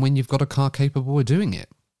season when you've got a car capable of doing it.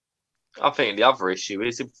 I think the other issue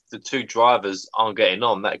is if the two drivers aren't getting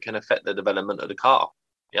on, that can affect the development of the car.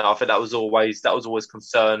 You know, I think that was always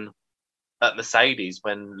concern at Mercedes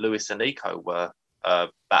when Lewis and Nico were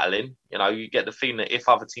battling. You know, you get the feeling that if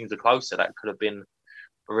other teams are closer, that could have been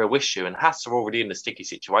a real issue. And Haas are already in a sticky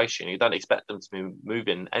situation. You don't expect them to be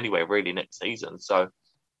moving anywhere really next season. So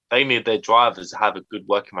they need their drivers to have a good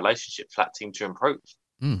working relationship for that team to improve.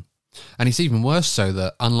 And it's even worse so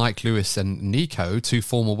that, unlike Lewis and Nico, two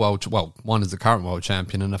former one is the current world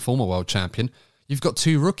champion and a former world champion, you've got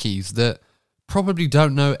two rookies that probably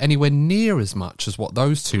don't know anywhere near as much as what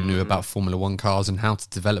those two knew about Formula One cars and how to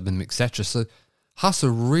develop them, etc. So Haas are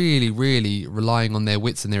really, really relying on their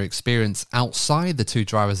wits and their experience outside the two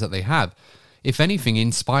drivers that they have, if anything,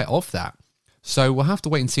 in spite of that. So we'll have to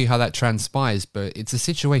wait and see how that transpires, but it's a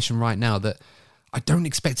situation right now that I don't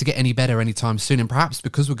expect to get any better anytime soon. And perhaps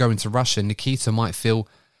because we're going to Russia, Nikita might feel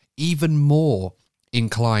even more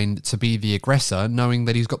inclined to be the aggressor, knowing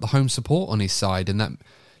that he's got the home support on his side, and that,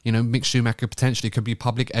 you know, Mick Schumacher potentially could be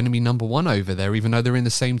public enemy number one over there, even though they're in the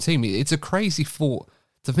same team. It's a crazy thought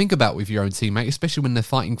to think about with your own teammate, especially when they're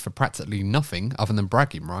fighting for practically nothing other than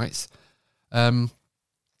bragging rights.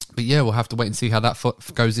 But yeah, we'll have to wait and see how that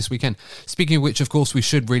goes this weekend. Speaking of which, of course, we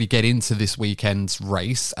should really get into this weekend's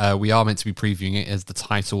race. We are meant to be previewing it, as the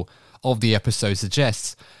title of the episode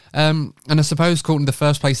suggests. And I suppose, Courtney, the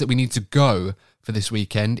first place that we need to go for this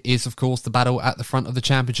weekend is, of course, the battle at the front of the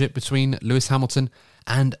championship between Lewis Hamilton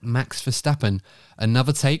and Max Verstappen.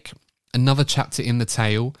 Another chapter in the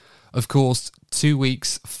tale. Of course, 2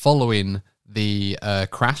 weeks following the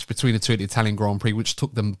crash between the two at the Italian Grand Prix, which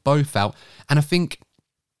took them both out. And I think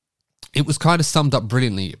it was kind of summed up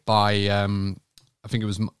brilliantly by, I think it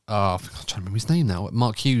was, I'm trying to remember his name now,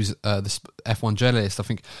 Mark Hughes, the F1 journalist. I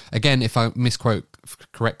think, again, if I misquote,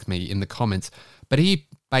 correct me in the comments, but he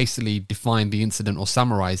basically defined the incident or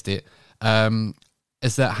summarised it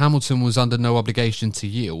as that Hamilton was under no obligation to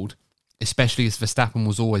yield, especially as Verstappen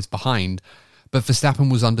was always behind, but Verstappen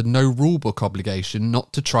was under no rulebook obligation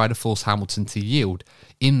not to try to force Hamilton to yield.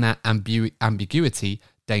 In that ambiguity,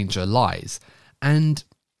 danger lies. And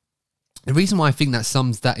the reason why I think that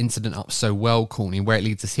sums that incident up so well, Courtney, and where it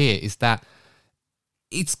leads us here, is that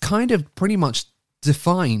it's kind of pretty much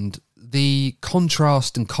defined the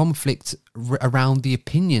contrast and conflict around the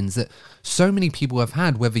opinions that so many people have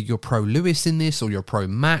had, whether you're pro-Lewis in this or you're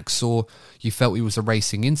pro-Max or you felt it was a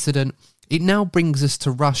racing incident. It now brings us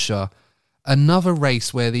to Russia, another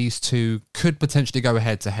race where these two could potentially go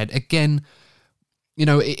head-to-head. Again, you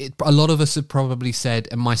know, a lot of us have probably said,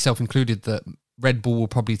 and myself included, that Red Bull will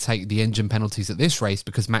probably take the engine penalties at this race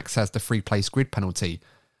because Max has the free-place grid penalty.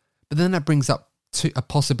 But then that brings up a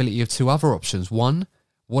possibility of two other options. One,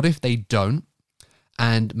 what if they don't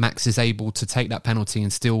and Max is able to take that penalty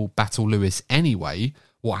and still battle Lewis anyway?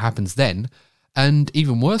 What happens then? And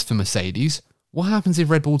even worse for Mercedes, what happens if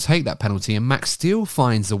Red Bull take that penalty and Max still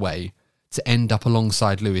finds a way to end up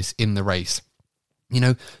alongside Lewis in the race? You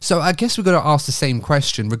know, so I guess we've got to ask the same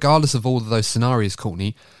question, regardless of all of those scenarios,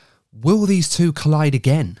 Courtney. Will these two collide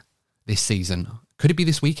again this season? Could it be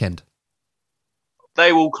this weekend?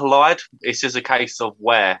 They will collide. It's just a case of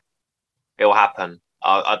where it will happen.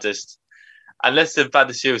 I just, unless they've had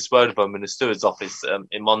a serious word of them in the steward's office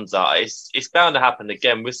in Monza, it's bound to happen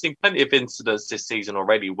again. We've seen plenty of incidents this season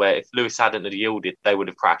already where if Lewis hadn't have yielded, they would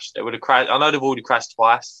have crashed. They would have crashed. I know they've already crashed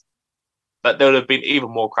twice, but there would have been even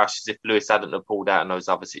more crashes if Lewis hadn't have pulled out in those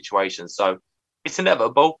other situations. So it's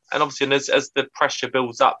inevitable. And obviously, as the pressure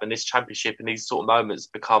builds up and this championship and these sort of moments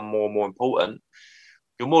become more and more important,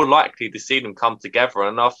 you're more likely to see them come together.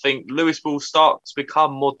 And I think Lewis will start to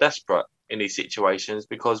become more desperate in these situations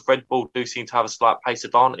because Red Bull do seem to have a slight pace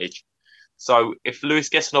advantage. So if Lewis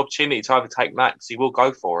gets an opportunity to overtake Max, he will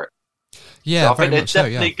go for it. Yeah, so I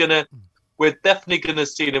think we're definitely gonna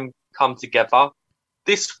see them come together.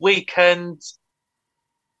 This weekend,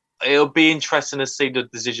 it'll be interesting to see the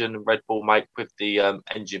decision Red Bull make with the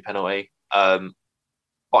engine penalty.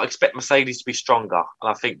 But I expect Mercedes to be stronger. And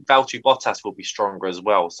I think Valtteri Bottas will be stronger as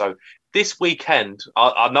well. So this weekend,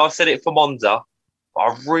 I know I said it for Monza, but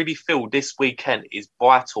I really feel this weekend is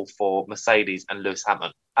vital for Mercedes and Lewis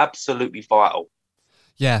Hamilton. Absolutely vital.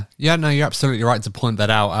 Yeah, no, you're absolutely right to point that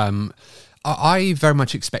out. I very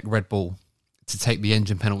much expect Red Bull to take the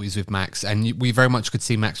engine penalties with Max. And we very much could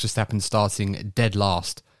see Max Verstappen starting dead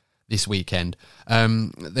last this weekend.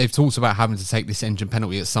 They've talked about having to take this engine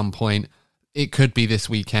penalty at some point. It could be this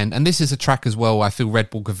weekend. And this is a track as well. I feel Red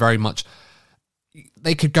Bull could very much,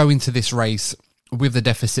 they could go into this race with the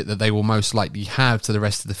deficit that they will most likely have to the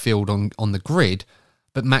rest of the field on the grid.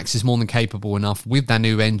 But Max is more than capable enough with that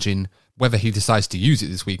new engine, whether he decides to use it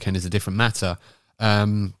this weekend is a different matter,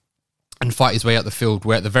 and fight his way out the field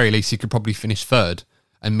where at the very least he could probably finish third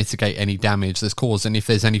and mitigate any damage that's caused. And if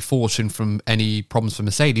there's any fortune from any problems for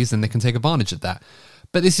Mercedes, then they can take advantage of that.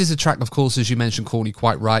 But this is a track, of course, as you mentioned, Courtney,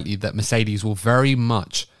 quite rightly, that Mercedes will very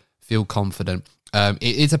much feel confident. It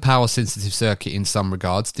is a power-sensitive circuit in some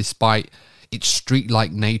regards, despite its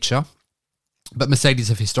street-like nature. But Mercedes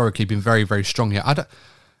have historically been very, very strong here.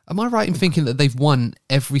 Am I right in thinking that they've won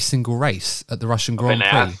every single race at the Russian Grand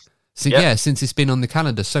Prix? So, yep. Yeah, since it's been on the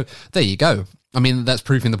calendar. So there you go. I mean, that's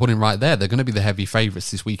proving the pudding right there. They're going to be the heavy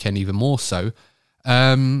favourites this weekend, even more so.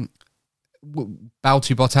 Valtteri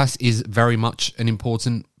Bottas is very much an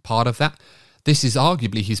important part of that. This is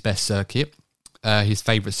arguably his best circuit, his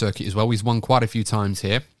favourite circuit as well. He's won quite a few times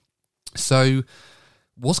here. So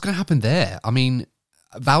what's going to happen there? I mean,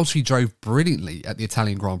 Valtteri drove brilliantly at the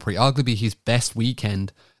Italian Grand Prix, arguably his best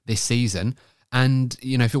weekend this season. And,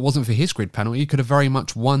 if it wasn't for his grid penalty, he could have very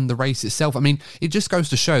much won the race itself. I mean, it just goes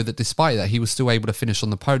to show that despite that, he was still able to finish on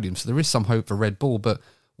the podium. So there is some hope for Red Bull. But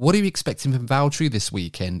what are you expecting from Valtteri this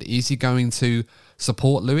weekend? Is he going to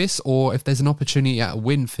support Lewis? Or if there's an opportunity at a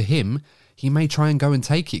win for him, he may try and go and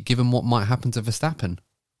take it, given what might happen to Verstappen?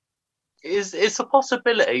 It's a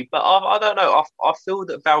possibility, but I don't know. I feel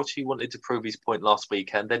that Valtteri wanted to prove his point last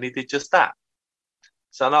weekend, and he did just that.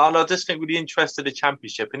 So and I just think with the interest of the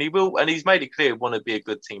championship, and he's made it clear he want to be a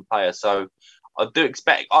good team player. So I do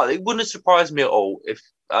expect, it wouldn't surprise me at all if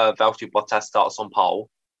Valtteri Bottas starts on pole,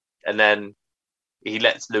 and then he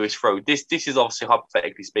lets Lewis through. This is obviously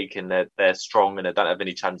hypothetically speaking, they're strong and they don't have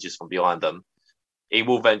any challenges from behind them. He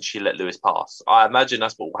will eventually let Lewis pass. I imagine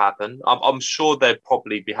that's what will happen. I'm sure they'll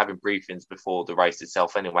probably be having briefings before the race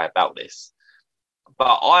itself anyway about this.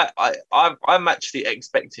 But I'm actually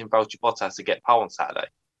expecting Valtteri Bottas to get pole on Saturday.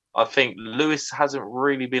 I think Lewis hasn't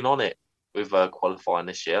really been on it with qualifying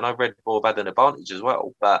this year. And I Red Bull have had an advantage as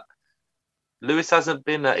well. But Lewis hasn't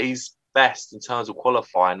been at his best in terms of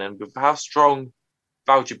qualifying. And with how strong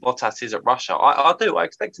Valtteri Bottas is at Russia, I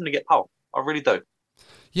expect him to get pole. I really do.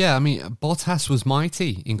 Yeah, I mean, Bottas was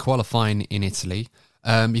mighty in qualifying in Italy.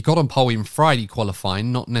 He got on pole in Friday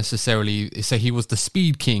qualifying, not necessarily, so he was the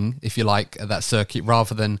speed king, if you like, at that circuit,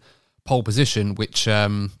 rather than pole position, which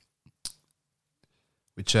he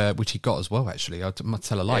got as well, actually. I might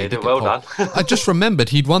tell a lie. Yeah, he did well done. I just remembered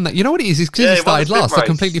he'd won that. You know what it is? It's because he started last. I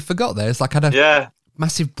completely forgot there. It's like I had a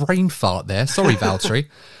massive brain fart there. Sorry, Valtteri.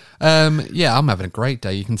 Yeah, I'm having a great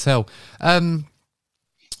day, you can tell.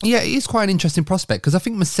 Yeah, it is quite an interesting prospect because I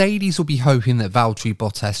think Mercedes will be hoping that Valtteri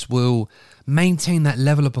Bottas will maintain that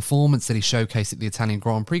level of performance that he showcased at the Italian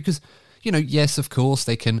Grand Prix because, yes, of course,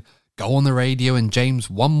 they can go on the radio and James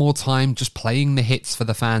one more time, just playing the hits for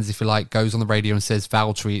the fans, if you like, goes on the radio and says,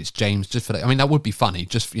 Valtteri, it's James, just for that. I mean, that would be funny,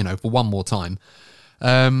 just, for one more time.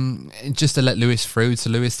 Just to let Lewis through, to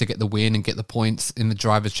Lewis to get the win and get the points in the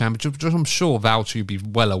Drivers' Championship, which I'm sure Valtteri will be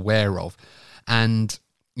well aware of. And,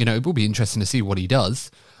 it will be interesting to see what he does.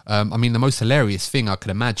 I mean, the most hilarious thing I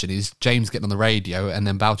could imagine is James getting on the radio and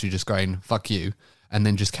then Valtteri just going, fuck you, and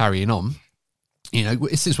then just carrying on.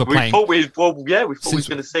 Since we're playing... we thought we were going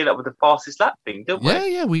to see that with the fastest lap thing, didn't we?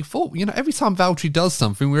 Yeah, we thought, every time Valtteri does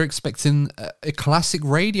something, we're expecting a classic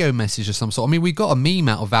radio message of some sort. I mean, we got a meme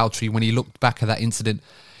out of Valtteri when he looked back at that incident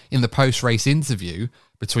in the post-race interview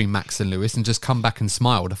between Max and Lewis and just come back and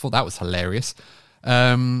smiled. I thought that was hilarious.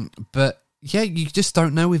 But... yeah, you just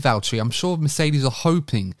don't know with Valtteri. I'm sure Mercedes are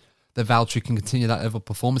hoping that Valtteri can continue that level of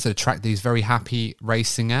performance at a track that he's very happy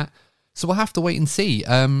racing at. So we'll have to wait and see.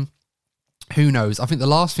 Who knows? I think the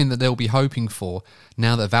last thing that they'll be hoping for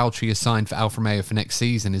now that Valtteri is signed for Alfa Romeo for next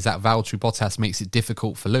season is that Valtteri Bottas makes it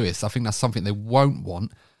difficult for Lewis. I think that's something they won't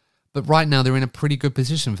want. But right now they're in a pretty good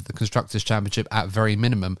position for the Constructors' Championship at very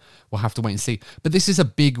minimum. We'll have to wait and see. But this is a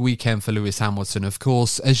big weekend for Lewis Hamilton. Of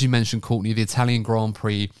course, as you mentioned, Courtney, the Italian Grand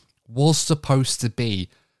Prix was supposed to be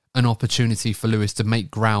an opportunity for Lewis to make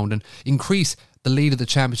ground and increase the lead of the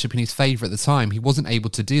championship in his favour at the time. He wasn't able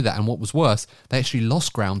to do that, and what was worse, they actually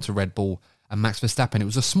lost ground to Red Bull and Max Verstappen. It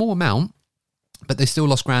was a small amount, but they still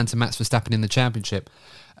lost ground to Max Verstappen in the championship.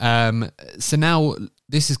 So now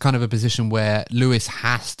this is kind of a position where Lewis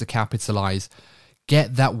has to capitalise,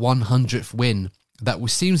 get that 100th win that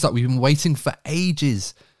seems like we've been waiting for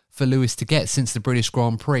ages for Lewis to get since the British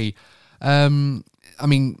Grand Prix. I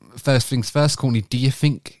mean, first things first, Courtney, do you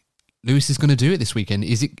think Lewis is going to do it this weekend?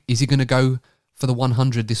 Is he going to go for the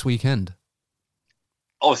 100 this weekend?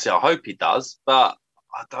 Obviously, I hope he does, but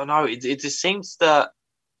I don't know. It just seems that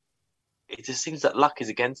luck is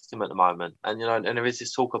against him at the moment, and and there is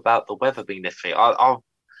this talk about the weather being iffy. I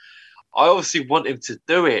obviously want him to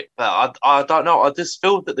do it, but I don't know. I just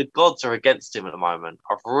feel that the gods are against him at the moment.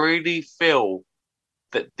 I really feel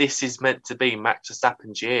that this is meant to be Max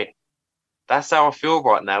Verstappen's year. That's how I feel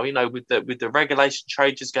right now. With the regulation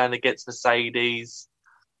changes going against Mercedes,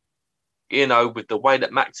 with the way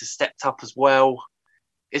that Max has stepped up as well,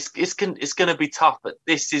 it's going to be tough. But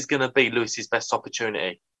this is going to be Lewis's best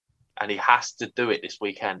opportunity, and he has to do it this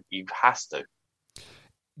weekend. He has to.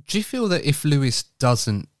 Do you feel that if Lewis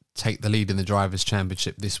doesn't take the lead in the Drivers'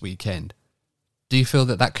 Championship this weekend, do you feel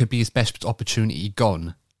that could be his best opportunity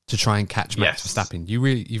gone to try and catch Max Verstappen?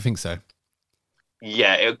 You think so?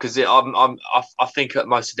 Yeah, because I think at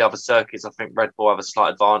most of the other circuits, I think Red Bull have a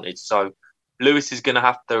slight advantage. So Lewis is going to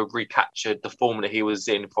have to recapture the form that he was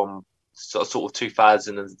in from sort of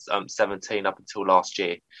 2017 up until last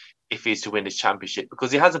year if he's to win his championship,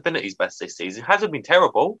 because he hasn't been at his best this season. He hasn't been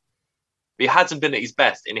terrible. But he hasn't been at his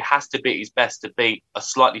best, and he has to be at his best to beat a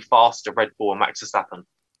slightly faster Red Bull and Max Verstappen.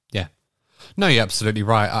 Yeah. No, you're absolutely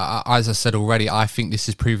right. As I said already, I think this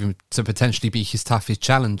is proving to potentially be his toughest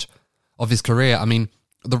challenge of his career. I mean,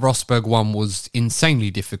 the Rosberg one was insanely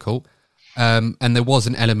difficult, and there was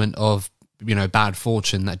an element of, bad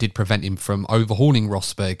fortune that did prevent him from overhauling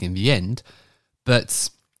Rosberg in the end. But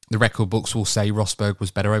the record books will say Rosberg was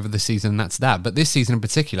better over the season, and that's that. But this season in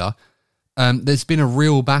particular, there's been a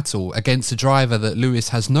real battle against a driver that Lewis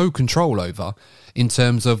has no control over in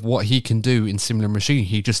terms of what he can do in similar machine.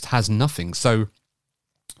 He just has nothing. So,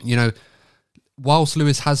 whilst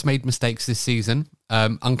Lewis has made mistakes this season,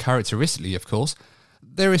 uncharacteristically, of course,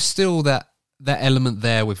 there is still that element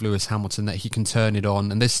there with Lewis Hamilton that he can turn it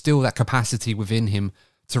on, and there's still that capacity within him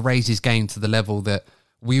to raise his game to the level that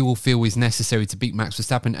we all feel is necessary to beat Max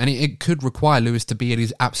Verstappen, and it could require Lewis to be at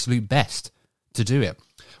his absolute best to do it.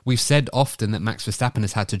 We've said often that Max Verstappen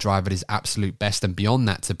has had to drive at his absolute best and beyond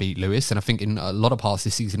that to beat Lewis, and I think in a lot of parts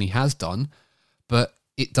this season he has done, but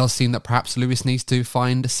it does seem that perhaps Lewis needs to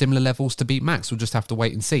find similar levels to beat Max. We'll just have to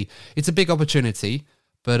wait and see. It's a big opportunity,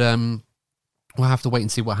 but we'll have to wait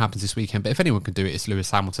and see what happens this weekend. But if anyone can do it, it's Lewis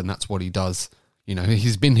Hamilton. That's what he does.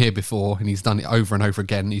 He's been here before and he's done it over and over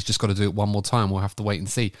again. He's just got to do it one more time. We'll have to wait and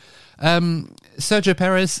see. Sergio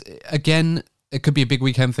Perez, again, it could be a big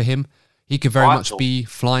weekend for him. He could very much be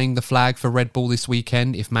flying the flag for Red Bull this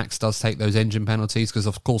weekend if Max does take those engine penalties, because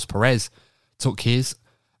of course Perez took his.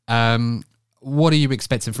 What are you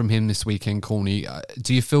expecting from him this weekend, Corny?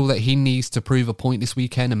 Do you feel that he needs to prove a point this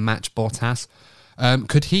weekend and match Bottas?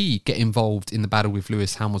 Could he get involved in the battle with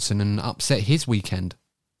Lewis Hamilton and upset his weekend?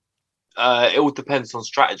 It all depends on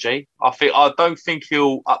strategy. I don't think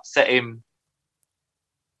he'll upset him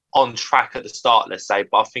on track at the start, let's say,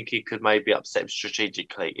 but I think he could maybe upset him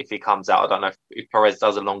strategically if he comes out. I don't know if Perez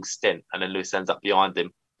does a long stint and then Lewis ends up behind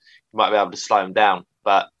him. He might be able to slow him down.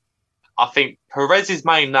 But I think Perez's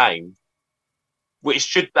main name, which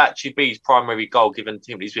should actually be his primary goal given the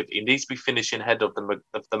team he's with, he needs to be finishing ahead of the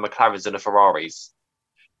McLarens and the Ferraris.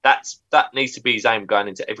 That needs to be his aim going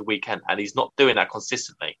into every weekend, and he's not doing that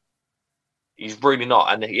consistently. He's really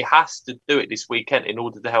not, and he has to do it this weekend in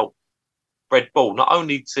order to help Red Bull, not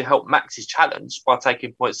only to help Max's challenge by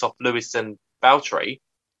taking points off Lewis and Valtteri,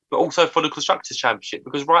 but also for the Constructors' Championship,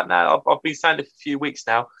 because right now, I've been saying it for a few weeks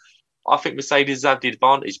now, I think Mercedes have the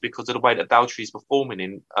advantage because of the way that Valtteri is performing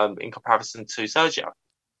in comparison to Sergio.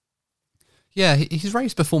 Yeah, his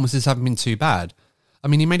race performances haven't been too bad. I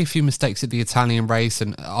mean, he made a few mistakes at the Italian race,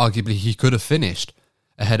 and arguably he could have finished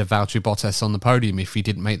ahead of Valtteri Bottas on the podium if he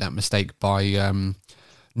didn't make that mistake by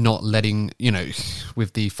not letting,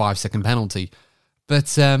 with the 5-second penalty.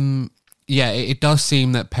 But it does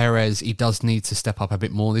seem that Perez, he does need to step up a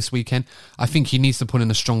bit more this weekend. I think he needs to put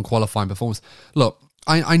in a strong qualifying performance. Look,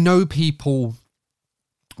 I know people,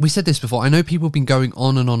 we said this before, I know people have been going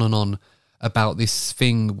on and on and on about this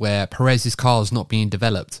thing where Perez's car is not being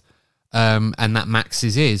developed. And that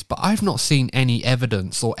Max's is, but I've not seen any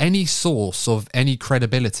evidence or any source of any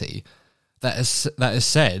credibility that has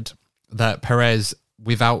said that Perez,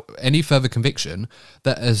 without any further conviction,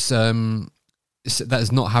 that is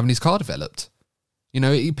not having his car developed.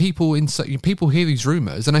 People hear these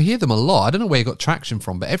rumours, and I hear them a lot. I don't know where he got traction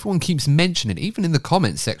from, but everyone keeps mentioning it, even in the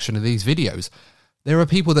comments section of these videos. There are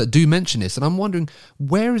people that do mention this, and I'm wondering,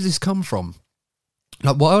 where has this come from?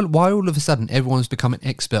 Like, why all of a sudden everyone's become an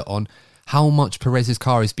expert on how much Perez's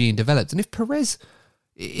car is being developed? And if Perez,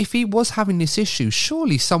 if he was having this issue,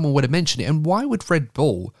 surely someone would have mentioned it. And why would Red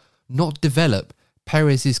Bull not develop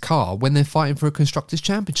Perez's car when they're fighting for a Constructors'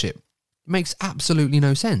 Championship? It makes absolutely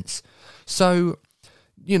no sense. So,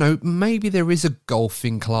 maybe there is a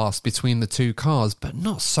golfing class between the two cars, but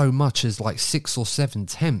not so much as like 6 or 7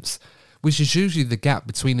 tenths, which is usually the gap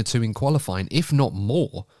between the two in qualifying, if not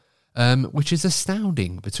more. Which is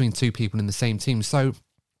astounding between two people in the same team. So,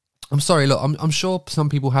 I'm sorry, look, I'm sure some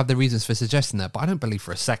people have their reasons for suggesting that, but I don't believe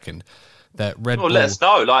for a second that Red Bull... let us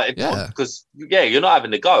know, because, you're not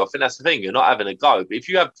having a go. I think that's the thing, you're not having a go. But if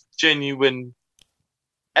you have genuine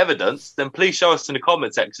evidence, then please show us in the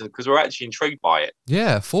comment section, because we're actually intrigued by it.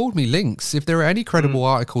 Yeah, forward me links. If there are any credible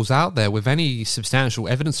articles out there with any substantial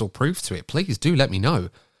evidence or proof to it, please do let me know.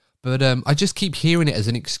 But I just keep hearing it as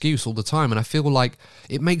an excuse all the time, and I feel like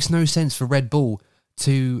it makes no sense for Red Bull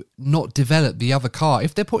to not develop the other car.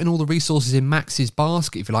 If they're putting all the resources in Max's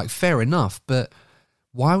basket, if you like, fair enough, but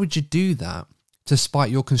why would you do that to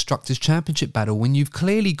spite your Constructors' Championship battle when you've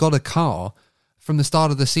clearly got a car from the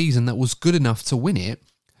start of the season that was good enough to win it,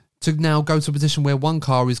 to now go to a position where one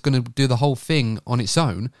car is going to do the whole thing on its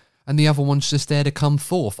own, and the other one's just there to come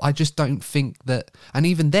fourth. I just don't think that, and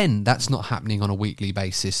even then, that's not happening on a weekly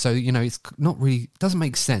basis. So, it's not really, doesn't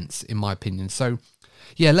make sense in my opinion. So,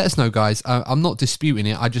 yeah, let us know, guys. I'm not disputing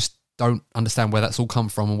it. I just don't understand where that's all come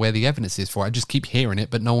from and where the evidence is for it. I just keep hearing it,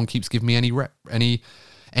 but no one keeps giving me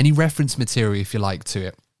any reference material, if you like, to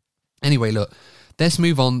it. Anyway, look, let's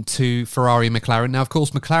move on to Ferrari and McLaren. Now, of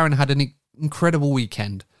course, McLaren had an incredible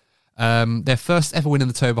weekend. Their first ever win in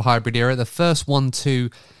the turbo hybrid era, the first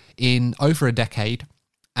 1-2 in over a decade,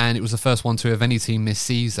 and it was the first 1-2 of any team this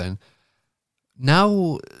season.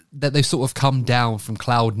 Now that they've sort of come down from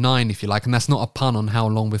cloud 9, if you like, and that's not a pun on how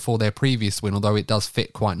long before their previous win, although it does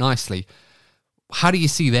fit quite nicely, how do you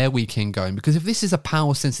see their weekend going? Because if this is a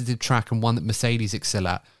power-sensitive track and one that Mercedes excel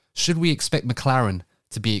at, should we expect McLaren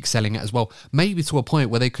to be excelling at as well? Maybe to a point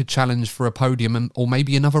where they could challenge for a podium or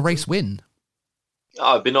maybe another race win.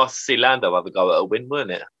 Oh, it'd be nice to see Lando have a go at a win,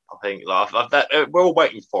 wouldn't it? I think we're all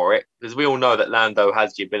waiting for it because we all know that Lando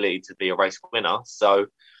has the ability to be a race winner. So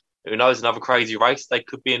who knows, another crazy race, they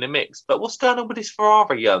could be in the mix. But what's going on with this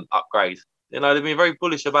Ferrari upgrade? They've been very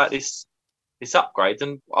bullish about this upgrade.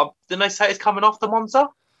 And didn't they say it's coming after Monza?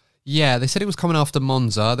 Yeah, they said it was coming after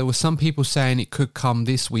Monza. There were some people saying it could come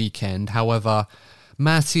this weekend. However,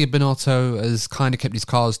 Mattia Binotto has kind of kept his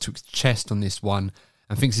cards to his chest on this one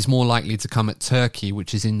and thinks it's more likely to come at Turkey,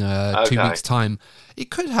 which is in 2 weeks' time.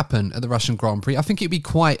 It could happen at the Russian Grand Prix. I think it'd be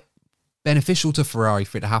quite beneficial to Ferrari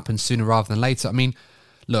for it to happen sooner rather than later. I mean,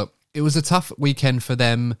 look, it was a tough weekend for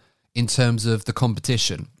them in terms of the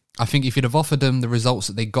competition. I think if you'd have offered them the results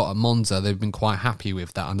that they got at Monza, they'd been quite happy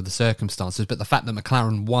with that under the circumstances. But the fact that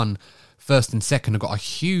McLaren won first and second have got a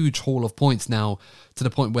huge haul of points now to the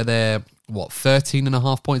point where they're,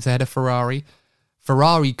 13.5 points ahead of Ferrari.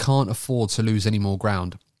 Ferrari can't afford to lose any more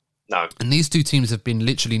ground. No. And these two teams have been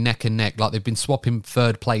literally neck and neck, like they've been swapping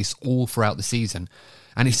third place all throughout the season.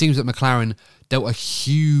 And it seems that McLaren dealt a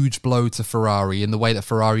huge blow to Ferrari in the way that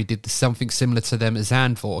Ferrari did something similar to them at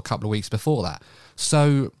Zandvoort a couple of weeks before that.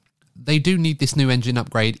 So they do need this new engine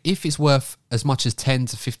upgrade. If it's worth as much as 10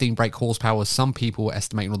 to 15 brake horsepower, as some people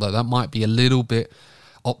estimate, although that might be a little bit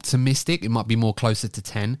optimistic, it might be more closer to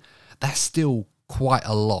 10, that's still quite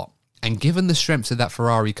a lot. And given the strengths of that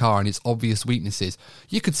Ferrari car and its obvious weaknesses,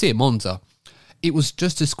 you could see at Monza, it was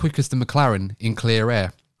just as quick as the McLaren in clear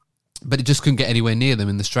air, but it just couldn't get anywhere near them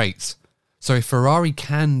in the straights. So if Ferrari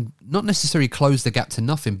can not necessarily close the gap to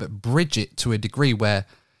nothing, but bridge it to a degree where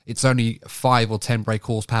it's only 5 or 10 brake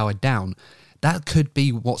horsepower down, that could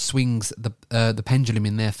be what swings the pendulum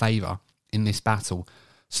in their favour in this battle.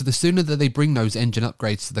 So the sooner that they bring those engine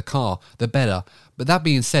upgrades to the car, the better. But that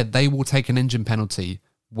being said, they will take an engine penalty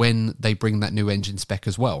when they bring that new engine spec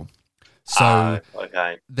as well. So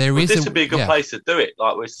okay. This would be a good place to do it,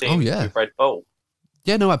 like we're seeing with Red Bull.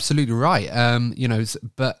 Yeah, no, absolutely right.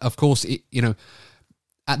 But of course,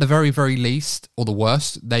 at the very, very least, or the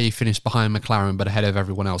worst, they finished behind McLaren, but ahead of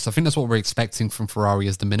everyone else. I think that's what we're expecting from Ferrari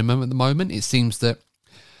as the minimum at the moment. It seems that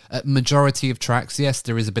at majority of tracks, yes,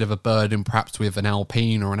 there is a bit of a burden, perhaps with an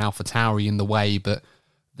Alpine or an AlphaTauri in the way, but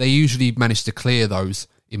they usually manage to clear those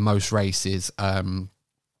in most races.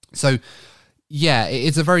 So, yeah,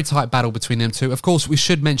 it's a very tight battle between them two. Of course, we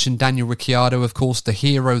should mention Daniel Ricciardo, of course, the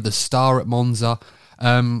hero, the star at Monza.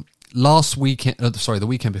 The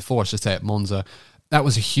weekend before, I should say, at Monza, that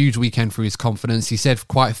was a huge weekend for his confidence. He said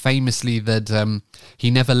quite famously that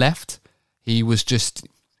he never left. He was just,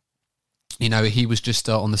 on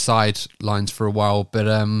the sidelines for a while, but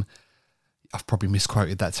I've probably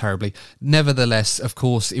misquoted that terribly. Nevertheless, of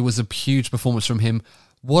course, it was a huge performance from him.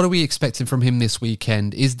 What are we expecting from him this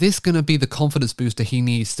weekend? Is this going to be the confidence booster he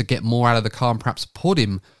needs to get more out of the car and perhaps put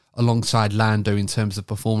him alongside Lando in terms of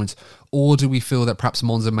performance? Or do we feel that perhaps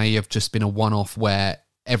Monza may have just been a one-off where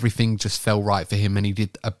everything just fell right for him and he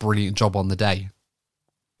did a brilliant job on the day?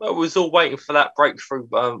 Well, we was all waiting for that breakthrough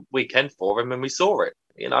weekend for him, and we saw it.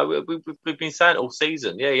 We've been saying it all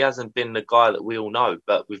season. Yeah, he hasn't been the guy that we all know,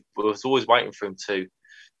 but we was always waiting for him to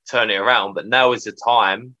turn it around. But now is the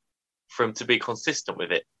time for him to be consistent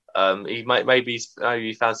with it. Maybe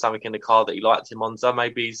he found something in the car that he liked in Monza.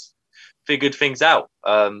 Maybe he's figured things out.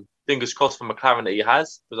 Fingers crossed for McLaren that he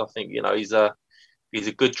has, because I think he's a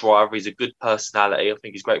good driver. He's a good personality. I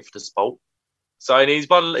think he's great for the sport. So and he's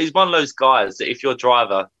one of those guys that if your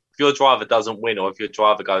driver doesn't win or if your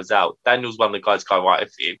driver goes out, Daniel's one of the guys go, right,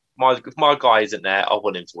 if my guy isn't there, I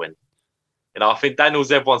want him to win. I think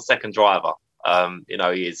Daniel's everyone's second driver.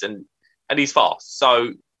 He is, and he's fast. So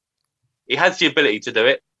he has the ability to do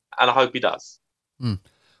it, and I hope he does. Well,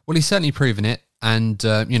 he's certainly proven it. And,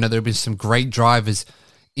 there have been some great drivers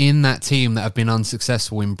in that team that have been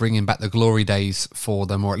unsuccessful in bringing back the glory days for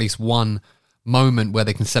them, or at least one moment where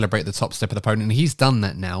they can celebrate the top step of the podium, and he's done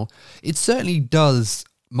that now. It certainly does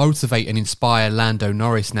motivate and inspire Lando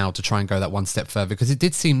Norris now to try and go that one step further, because it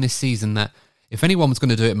did seem this season that if anyone was going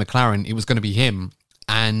to do it at McLaren, it was going to be him.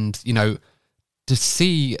 And, you know, to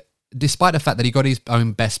see, despite the fact that he got his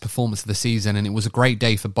own best performance of the season, and it was a great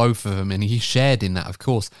day for both of them, and he shared in that, of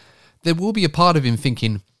course, there will be a part of him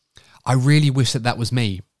thinking, I really wish that was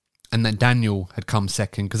me and that Daniel had come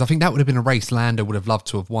second, because I think that would have been a race Lando would have loved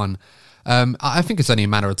to have won. I think it's only a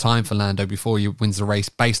matter of time for Lando before he wins the race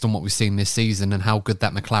based on what we've seen this season and how good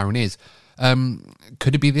that McLaren is.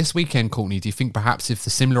 Could it be this weekend, Courtney? Do you think perhaps if the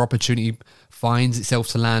similar opportunity finds itself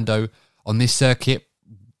to Lando on this circuit,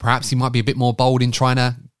 perhaps he might be a bit more bold in trying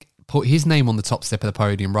to put his name on the top step of the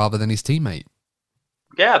podium rather than his teammate?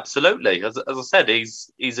 Yeah, absolutely. As I said,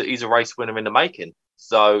 he's a race winner in the making.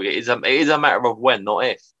 So it is a matter of when, not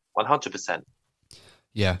if. 100%.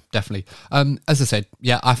 Yeah, definitely. As I said,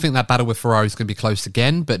 yeah, I think that battle with Ferrari is going to be close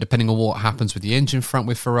again, but depending on what happens with the engine front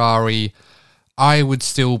with Ferrari, I would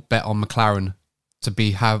still bet on McLaren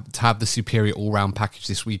to have the superior all-round package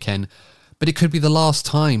this weekend. But it could be the last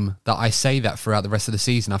time that I say that throughout the rest of the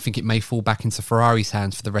season. I think it may fall back into Ferrari's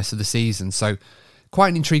hands for the rest of the season. So quite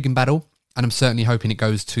an intriguing battle, and I'm certainly hoping it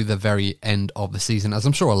goes to the very end of the season, as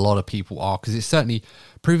I'm sure a lot of people are, because it's certainly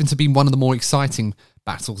proven to be one of the more exciting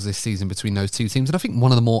battles this season between those two teams, and I think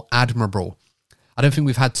one of the more admirable. I don't think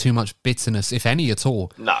we've had too much bitterness, if any at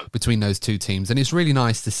all, between those two teams, and it's really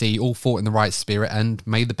nice to see all fought in the right spirit and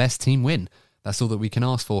may the best team win. That's all that we can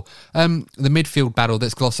ask for. The midfield battle,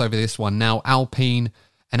 let's gloss over this one now. Alpine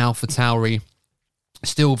and AlphaTauri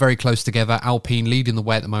still very close together. Alpine leading the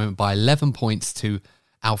way at the moment by 11 points to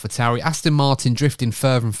AlphaTauri. Aston Martin drifting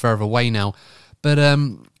further and further away now, but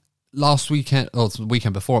last weekend, or the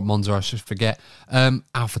weekend before at Monza, I should forget,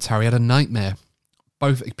 AlphaTauri had a nightmare.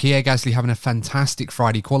 Both Pierre Gasly having a fantastic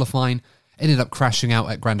Friday qualifying, ended up crashing out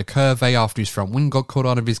at Grande Curve after his front wing got caught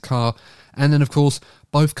out of his car, and then of course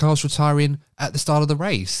both cars retiring at the start of the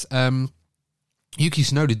race. Yuki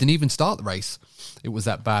Tsunoda didn't even start the race. It was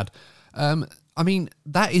that bad. I mean,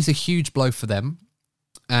 that is a huge blow for them,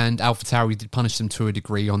 and AlphaTauri did punish them to a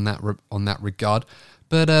degree on that regard.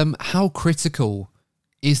 But how critical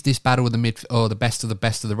is this battle of the best of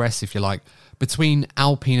the rest, if you like, between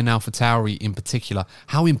Alpine and AlphaTauri in particular?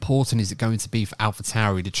 How important is it going to be for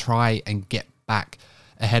AlphaTauri to try and get back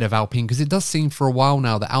ahead of Alpine? Because it does seem for a while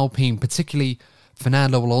now that Alpine, particularly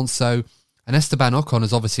Fernando Alonso and Esteban Ocon,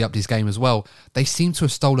 has obviously upped his game as well. They seem to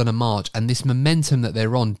have stolen a march, and this momentum that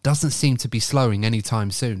they're on doesn't seem to be slowing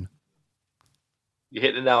anytime soon. You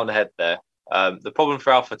hit the nail on the head there. The problem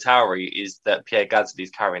for AlphaTauri is that Pierre Gasly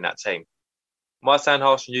is carrying that team. Might sound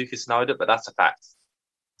harsh on Yuki Tsunoda, but that's a fact.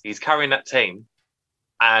 He's carrying that team.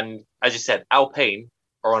 And as you said, Alpine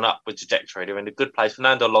are on upward trajectory. They're in a good place.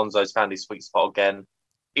 Fernando Alonso's found his sweet spot again.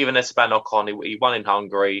 Even Esteban Ocon, he won in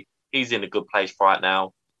Hungary. He's in a good place right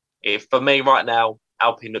now. For me, right now,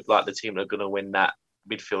 Alpine look like the team that are going to win that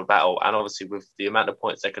midfield battle. And obviously, with the amount of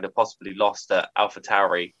points they could have possibly lost at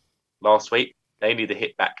AlphaTauri last week, they need to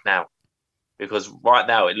hit back now. Because right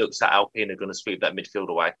now, it looks like Alpine are going to sweep that midfield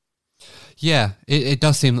away. Yeah, it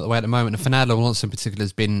does seem that way at the moment. And Fernando Alonso in particular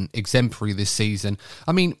has been exemplary this season.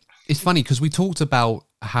 I mean, it's funny because we talked about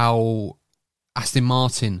how Aston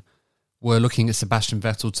Martin were looking at Sebastian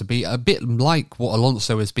Vettel to be a bit like what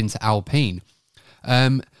Alonso has been to Alpine.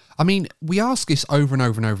 I mean, we ask this over and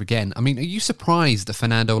over and over again. I mean, are you surprised that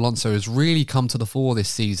Fernando Alonso has really come to the fore this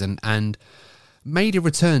season and made a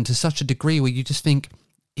return to such a degree where you just think,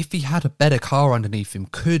 if he had a better car underneath him,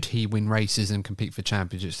 could he win races and compete for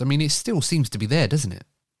championships? I mean, it still seems to be there, doesn't it?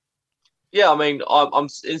 Yeah, I mean, I'm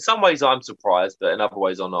in some ways I'm surprised, but in other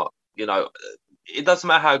ways I'm not. You know, it doesn't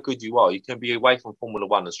matter how good you are. You can be away from Formula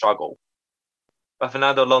One and struggle. But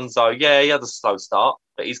Fernando Alonso, yeah, he had a slow start,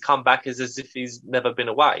 but he's come back as if he's never been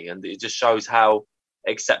away. And it just shows how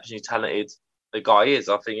exceptionally talented the guy is.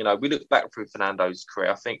 I think, we look back through Fernando's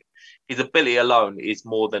career. I think his ability alone is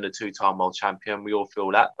more than a two-time world champion. We all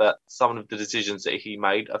feel that. But some of the decisions that he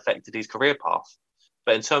made affected his career path.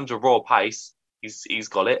 But in terms of raw pace, he's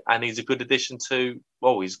got it. And he's a good addition to,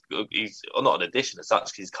 he's not an addition as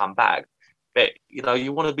such, he's come back. But,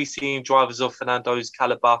 you want to be seeing drivers of Fernando's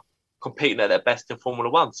caliber competing at their best in Formula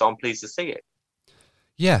One. So I'm pleased to see it.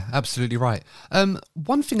 Yeah, absolutely right.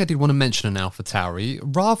 One thing I did want to mention in AlphaTauri,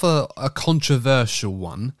 rather a controversial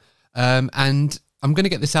one, and I'm going to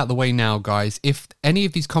get this out of the way now, guys. If any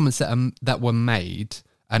of these comments that were made,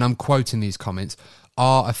 and I'm quoting these comments,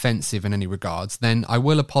 are offensive in any regards, then I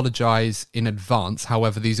will apologise in advance.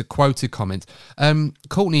 However, these are quoted comments.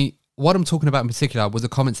 Courtney, what I'm talking about in particular was the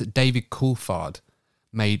comments that David Coulthard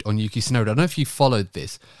made on Yuki Tsunoda. I don't know if you followed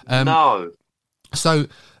this. No. So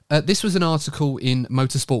this was an article in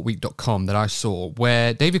motorsportweek.com that I saw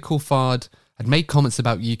where David Coulthard had made comments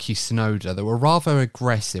about Yuki Tsunoda that were rather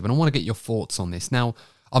aggressive, and I want to get your thoughts on this. Now,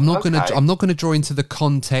 I'm not going to draw into the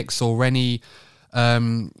context or any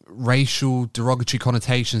racial derogatory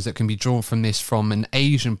connotations that can be drawn from this from an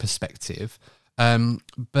Asian perspective.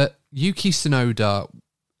 But Yuki Tsunoda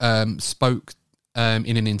spoke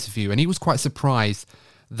in an interview, and he was quite surprised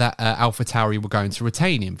that AlphaTauri were going to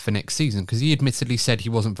retain him for next season, because he admittedly said he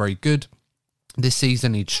wasn't very good this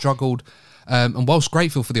season. He'd struggled. And whilst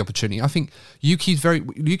grateful for the opportunity, I think Yuki's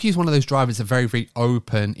one of those drivers that are very, very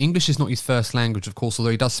open. English is not his first language, of course,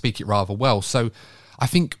 although he does speak it rather well. So I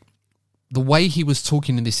think the way he was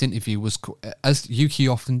talking in this interview was, as Yuki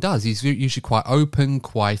often does, he's usually quite open,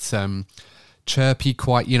 quite chirpy,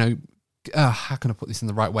 quite, how can I put this in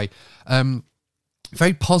the right way?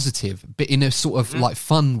 Very positive, but in a sort of like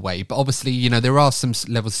fun way. But obviously, there are some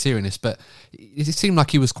levels of seriousness, but it seemed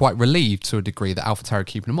like he was quite relieved to a degree that AlphaTauri are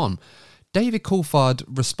keeping him on. David Coulthard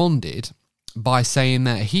responded by saying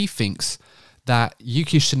that he thinks that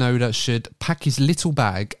Yuki Tsunoda should pack his little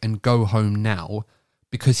bag and go home now,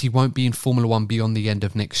 because he won't be in Formula One beyond the end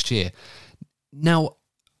of next year. Now,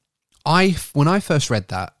 when I first read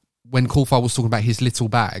that, when Coulthard was talking about his little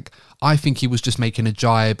bag, I think he was just making a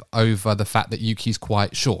jibe over the fact that Yuki's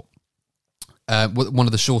quite short. One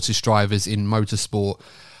of the shortest drivers in motorsport.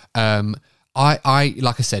 Like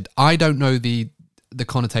I said, I don't know the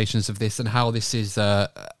connotations of this and how this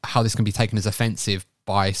can be taken as offensive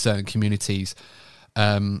by certain communities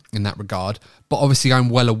in that regard. But obviously, I'm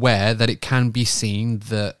well aware that it can be seen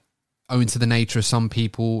that, owing to the nature of some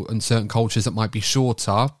people and certain cultures that might be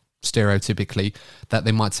shorter, stereotypically, that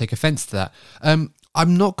they might take offense to that.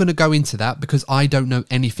 I'm not going to go into that because I don't know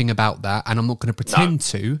anything about that, and I'm not going to pretend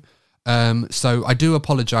to. So I do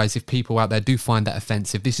apologise if people out there do find that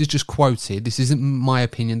offensive. This is just quoted. This isn't my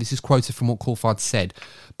opinion. This is quoted from what Coulthard said.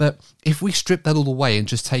 But if we strip that all away and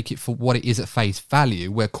just take it for what it is at face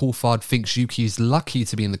value, where Coulthard thinks Yuki is lucky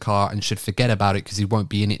to be in the car and should forget about it because he won't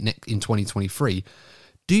be in it in 2023,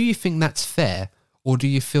 do you think that's fair? Or do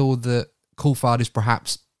you feel that Coulthard is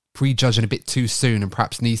perhaps prejudging a bit too soon and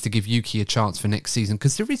perhaps needs to give Yuki a chance for next season?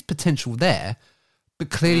 Because there is potential there, but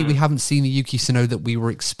clearly we haven't seen the Yuki Tsunoda that we were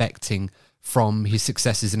expecting from his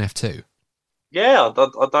successes in F2. Yeah,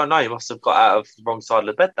 I don't know. He must have got out of the wrong side of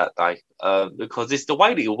the bed that day, because it's the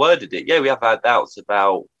way that you worded it. Yeah, we have had doubts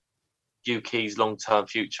about Yuki's long-term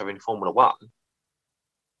future in Formula One,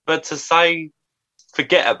 but to say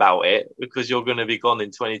forget about it because you're going to be gone in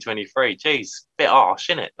 2023, geez, bit harsh,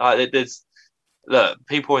 isn't it? Like, look,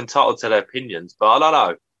 people are entitled to their opinions, but I don't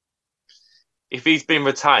know. If he's been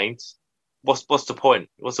retained, what's the point?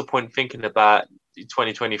 What's the point thinking about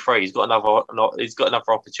 2023? He's got another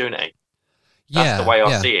opportunity. That's the way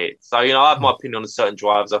I see it. So, I have my opinion on certain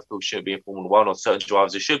drivers I feel shouldn't be in Formula One, or certain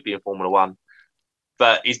drivers that should be in Formula One.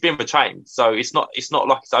 But he's been retained, so it's not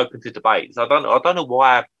like it's open to debate. So I don't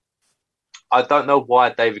know why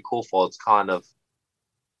David Coulthard's kind of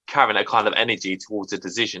carrying that kind of energy towards a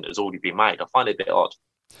decision that's already been made. I find it a bit odd.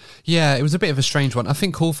 Yeah, it was a bit of a strange one. I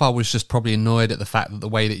think Coulthard was just probably annoyed at the fact that the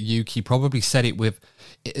way that Yuki probably said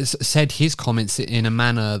his comments in a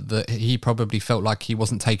manner that he probably felt like he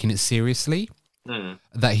wasn't taking it seriously.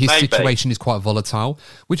 That his situation is quite volatile,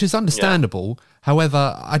 which is understandable. Yeah.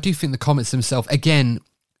 However, I do think the comments themselves, again,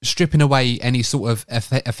 stripping away any sort of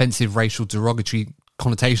offensive racial derogatory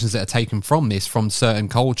connotations that are taken from this from certain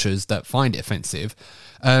cultures that find it offensive,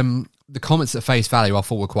 the comments at face value I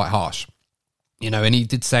thought were quite harsh. And he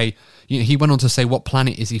did say, he went on to say, what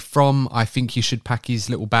planet is he from? I think he should pack his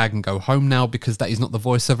little bag and go home now because that is not the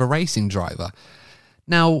voice of a racing driver.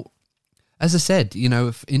 Now, as I said,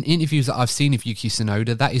 in interviews that I've seen of Yuki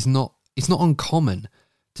Tsunoda, it's not uncommon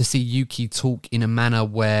to see Yuki talk in a manner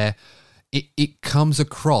where it comes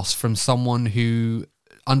across from someone who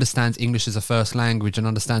understands English as a first language and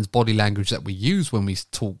understands body language that we use when we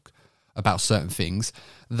talk about certain things,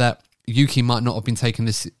 that Yuki might not have been taking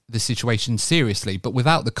this situation seriously. But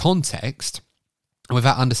without the context,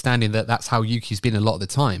 without understanding that that's how Yuki's been a lot of the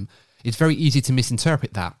time, it's very easy to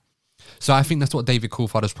misinterpret that. So I think that's what David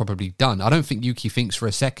Coulthard has probably done. I don't think Yuki thinks for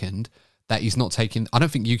a second that he's not taking... I don't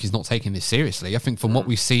think Yuki's not taking this seriously. I think from what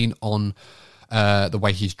we've seen on the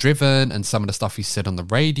way he's driven and some of the stuff he's said on the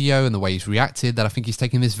radio and the way he's reacted, that I think he's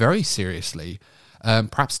taking this very seriously,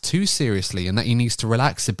 perhaps too seriously, and that he needs to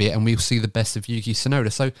relax a bit and we'll see the best of Yuki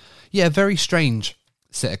Tsunoda. So, yeah, very strange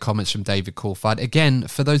set of comments from David Coulthard. Again,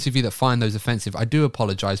 for those of you that find those offensive, I do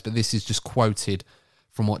apologise, but this is just quoted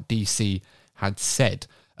from what DC had said.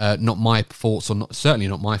 Not my faults, or certainly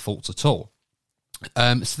not my faults at all.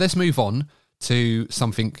 So let's move on to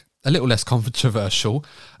something a little less controversial,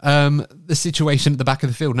 the situation at the back of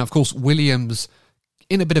the field. Now, of course, Williams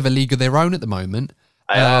in a bit of a league of their own at the moment.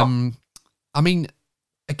 I mean,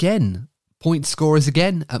 again, point scorers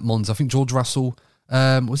again at Monza. I think George Russell,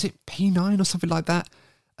 was it P9 or something like that?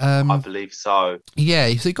 I believe so. Yeah,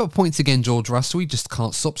 so he got points again, George Russell. He just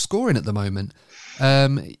can't stop scoring at the moment.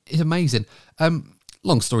 It's amazing.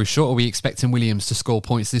 Long story short, are we expecting Williams to score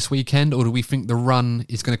points this weekend, or do we think the run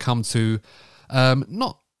is going to come to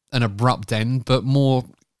not an abrupt end, but more,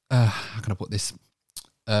 how can I put this,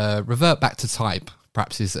 revert back to type,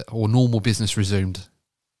 perhaps, or normal business resumed?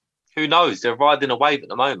 Who knows? They're riding a wave at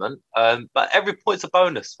the moment. But every point's a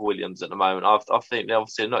bonus for Williams at the moment. I think they're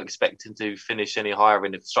obviously not expecting to finish any higher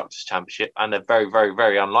in the Constructors' Championship, and they're very, very,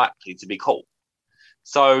 very unlikely to be caught.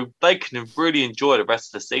 So they can really enjoy the rest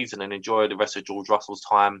of the season and enjoy the rest of George Russell's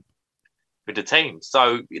time with the team.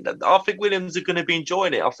 So I think Williams are going to be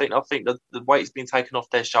enjoying it. I think the weight's been taken off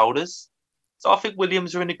their shoulders. So I think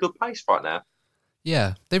Williams are in a good place right now.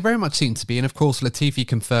 Yeah, they very much seem to be. And of course, Latifi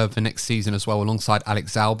confirmed for next season as well alongside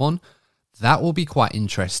Alex Albon. That will be quite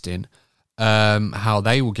interesting, how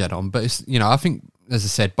they will get on. But, I think, as I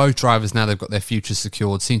said, both drivers, now they've got their futures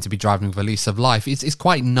secured, seem to be driving with a lease of life. It's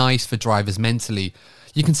quite nice for drivers mentally.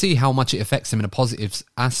 You can see how much it affects them in a positive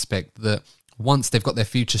aspect, that once they've got their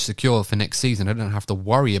future secure for next season, they don't have to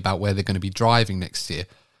worry about where they're going to be driving next year.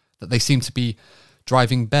 That they seem to be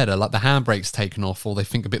driving better, like the handbrake's taken off, or they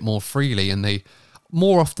think a bit more freely, and they,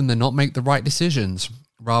 more often than not, make the right decisions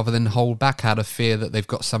rather than hold back out of fear that they've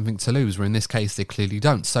got something to lose, where in this case they clearly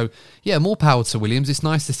don't. So, yeah, more power to Williams. It's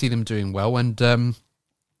nice to see them doing well, and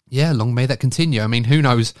long may that continue. I mean, who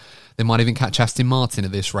knows? They might even catch Aston Martin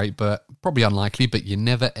at this rate, but probably unlikely, but you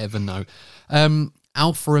never ever know.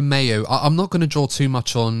 Alfa Romeo, I'm not going to draw too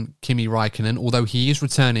much on Kimi Räikkönen, although he is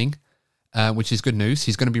returning, which is good news.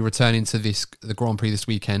 He's going to be returning to the Grand Prix this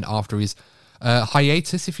weekend after his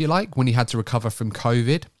hiatus, if you like, when he had to recover from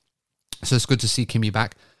COVID. So it's good to see Kimi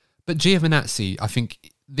back. But Giovinazzi, I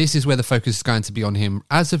think this is where the focus is going to be on him.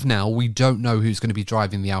 As of now, we don't know who's going to be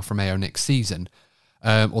driving the Alfa Romeo next season.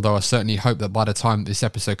 Although I certainly hope that by the time this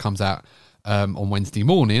episode comes out on Wednesday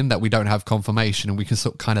morning, that we don't have confirmation and we can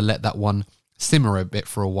sort of kind of let that one simmer a bit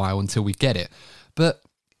for a while until we get it. But,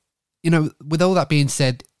 with all that being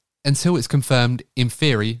said, until it's confirmed, in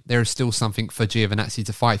theory, there is still something for Giovinazzi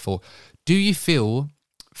to fight for. Do you feel,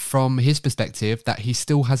 from his perspective, that he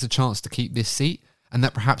still has a chance to keep this seat, and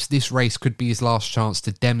that perhaps this race could be his last chance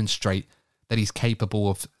to demonstrate that he's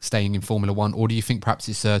capable of staying in Formula One, or do you think perhaps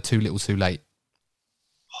it's too little too late?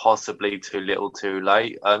 Possibly too little too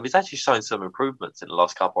late. He's actually shown some improvements in the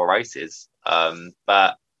last couple of races,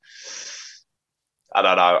 but I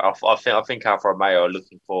don't know. I think Alfa Romeo are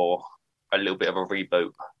looking for a little bit of a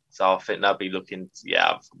reboot. So I think they'll be looking,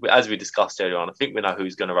 as we discussed earlier on, I think we know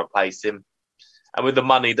who's going to replace him. And with the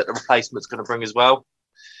money that the replacement's going to bring as well,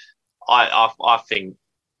 I think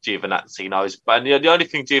Giovinazzi knows. But the only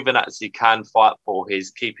thing Giovinazzi can fight for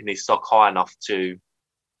is keeping his stock high enough to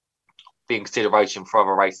be in consideration for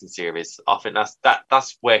other racing series. I think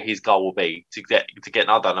that's where his goal will be, to get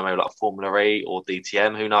I don't know, maybe like Formula E or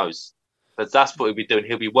DTM, who knows. But that's what he'll be doing.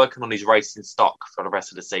 He'll be working on his racing stock for the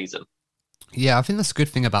rest of the season. Yeah, I think that's a good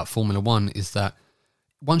thing about Formula One is that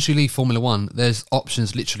once you leave Formula One, there's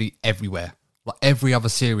options literally everywhere. Like every other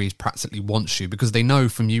series practically wants you because they know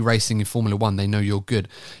from you racing in Formula One, they know you're good.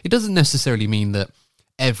 It doesn't necessarily mean that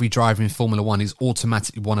every driver in Formula One is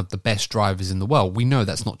automatically one of the best drivers in the world. We know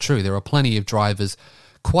that's not true. There are plenty of drivers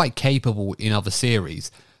quite capable in other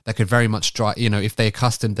series that could very much drive, if they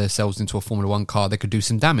accustomed themselves into a Formula One car, they could do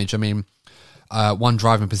some damage. I mean, one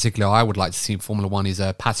driver in particular I would like to see in Formula One is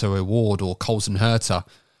Pato O'Ward or Colton Herta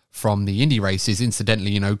from the Indy races.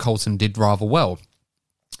 Incidentally, Colton did rather well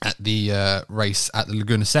at the race at the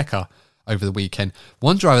Laguna Seca over the weekend.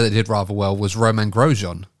 One driver that did rather well was Romain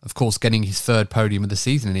Grosjean, of course, getting his third podium of the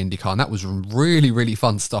season in IndyCar. And that was really, really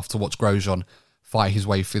fun stuff to watch Grosjean fight his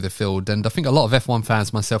way through the field. And I think a lot of F1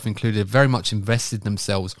 fans, myself included, very much invested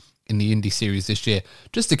themselves in the Indy series this year,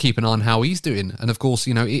 just to keep an eye on how he's doing. And of course,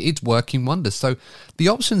 it's working wonders. So the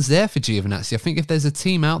option's there for Giovinazzi. I think if there's a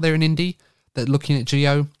team out there in Indy that looking at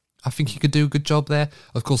Gio, I think he could do a good job there.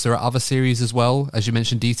 Of course, there are other series as well. As you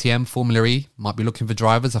mentioned, DTM, Formula E might be looking for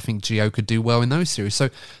drivers. I think Gio could do well in those series. So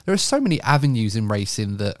there are so many avenues in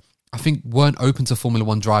racing that I think weren't open to Formula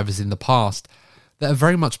One drivers in the past that have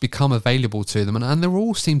very much become available to them. And they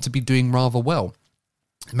all seem to be doing rather well,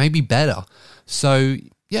 maybe better. So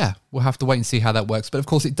yeah, we'll have to wait and see how that works. But of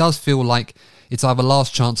course, it does feel like it's either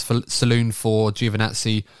last chance for saloon for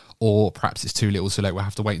Giovinazzi, or perhaps it's too little too late. We'll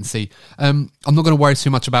have to wait and see. I'm not going to worry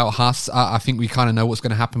too much about Haas. I think we kind of know what's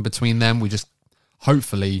going to happen between them.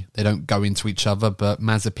 Hopefully they don't go into each other, but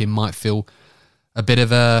Mazepin might feel a bit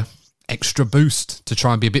of a extra boost to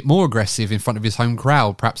try and be a bit more aggressive in front of his home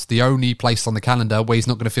crowd. Perhaps the only place on the calendar where he's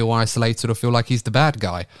not going to feel isolated or feel like he's the bad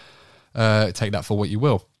guy. Take that for what you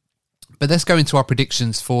will. But let's go into our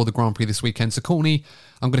predictions for the Grand Prix this weekend. So Courtney,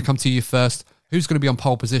 I'm going to come to you first. Who's going to be on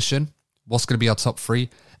pole position? What's going to be our top three?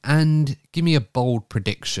 And give me a bold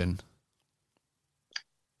prediction.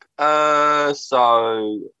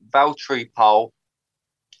 So Valtteri pole,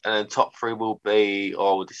 and then top three will be,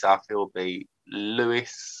 or this I feel will be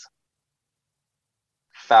Lewis,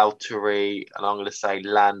 Valtteri, and I'm going to say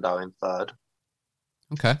Lando in third.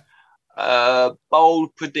 Okay.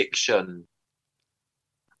 Bold prediction.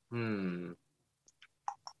 I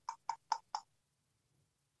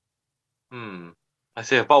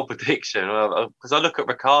see a bold prediction because I look at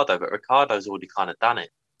Ricardo, but Ricardo's already kind of done it.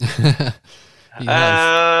 Right,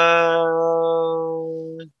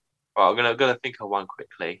 I'm gonna think of one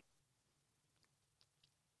quickly.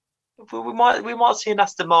 We might see an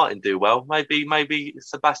Aston Martin do well. Maybe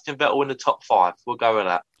Sebastian Vettel in the top 5. We'll go with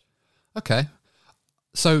that. Okay.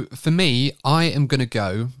 So for me, I am going to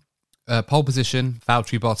go pole position,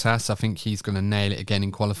 Valtteri Bottas. I think he's going to nail it again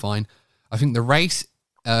in qualifying. I think the race,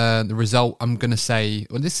 the result, I'm going to say,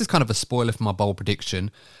 well, this is kind of a spoiler for my bold prediction,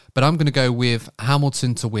 but I'm going to go with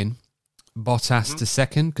Hamilton to win, Bottas to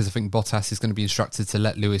second, because I think Bottas is going to be instructed to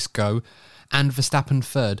let Lewis go, and Verstappen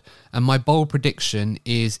third. And my bold prediction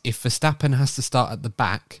is if Verstappen has to start at the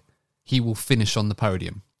back, he will finish on the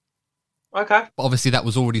podium. Okay. But obviously that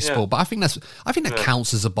was already spoiled. But I think that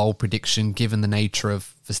counts as a bold prediction given the nature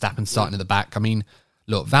of Verstappen starting at the back. I mean,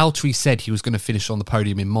 look, Valtteri said he was going to finish on the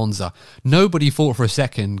podium in Monza. Nobody thought for a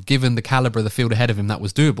second, given the calibre of the field ahead of him, that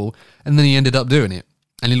was doable. And then he ended up doing it.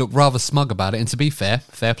 And he looked rather smug about it. And to be fair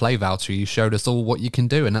play, Valtteri. You showed us all what you can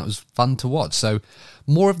do, and that was fun to watch. So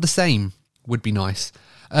more of the same would be nice.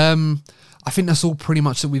 I think that's all pretty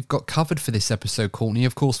much that we've got covered for this episode, Courtney.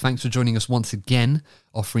 Of course, thanks for joining us once again,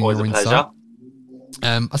 offering Always your a insight. pleasure.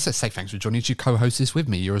 I say thanks for joining us. You co-host this with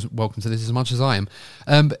me. You're as welcome to this as much as I am.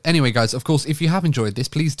 But anyway, guys, of course, if you have enjoyed this,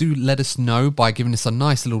 please do let us know by giving us a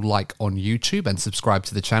nice little like on YouTube and subscribe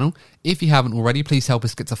to the channel. If you haven't already, please help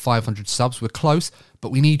us get to 500 subs. We're close,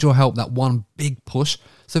 but we need your help, that one big push.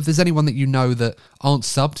 So if there's anyone that you know that aren't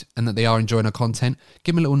subbed and that they are enjoying our content,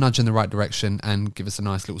 give them a little nudge in the right direction and give us a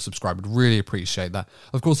nice little subscribe. We'd really appreciate that.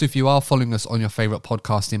 Of course, if you are following us on your favourite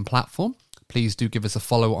podcasting platform, please do give us a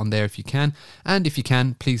follow on there if you can. And if you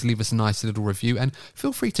can, please leave us a nice little review and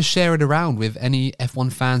feel free to share it around with any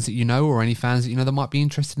F1 fans that you know or any fans that you know that might be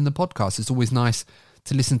interested in the podcast. It's always nice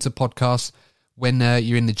to listen to podcasts when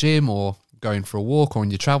you're in the gym or going for a walk or on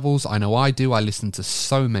your travels. I know I do. I listen to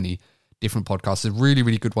so many different podcasts. There's really,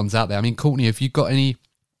 really good ones out there. I mean, Courtney, have you got any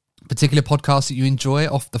particular podcasts that you enjoy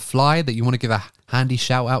off the fly that you want to give a handy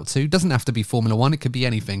shout out to? Doesn't have to be Formula One. It could be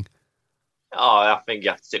anything. Oh, I think you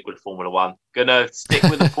have to stick with Formula One. Gonna stick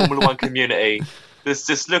with the Formula One community.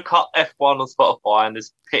 Just look up F1 on Spotify and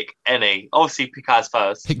just pick any. Obviously, pick ours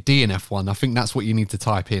first. Pick D in F1. I think that's what you need to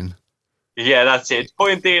type in. Yeah, that's it.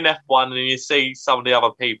 Put in D and F1 and you see some of the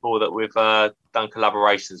other people that we've done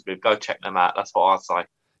collaborations with. Go check them out. That's what I'd say.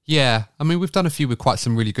 Yeah, I mean, we've done a few with quite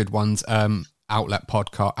some really good ones. Outlet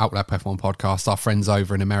F1 podcast, our friends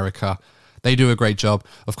over in America, they do a great job.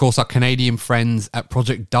 Of course, our Canadian friends at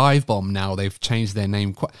Project Dive Bomb now, they've changed their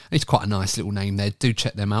name. It's quite a nice little name there. Do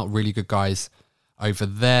check them out. Really good guys over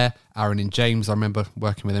there. Aaron and James, I remember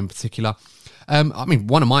working with them in particular. I mean,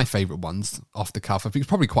 one of my favourite ones off the cuff, I think it's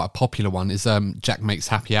probably quite a popular one, is Jack Makes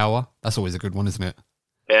Happy Hour. That's always a good one, isn't it?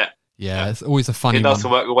 Yeah, it's always a funny one. He does some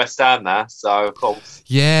work with West Ham there, so of course.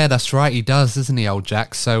 Yeah, that's right, he does, doesn't he, old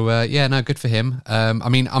Jack? So, yeah, no, good for him. I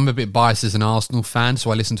mean, I'm a bit biased as an Arsenal fan, so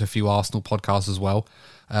I listen to a few Arsenal podcasts as well.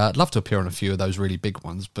 I'd love to appear on a few of those really big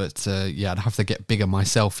ones, but yeah, I'd have to get bigger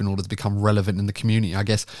myself in order to become relevant in the community, I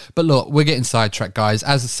guess. But look, we're getting sidetracked, guys.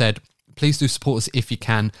 As I said, please do support us if you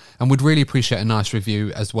can, and would really appreciate a nice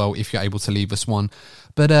review as well if you're able to leave us one.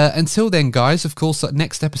 But until then, guys, of course,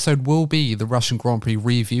 next episode will be the Russian Grand Prix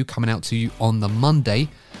review coming out to you on the Monday.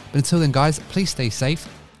 But until then, guys, please stay safe.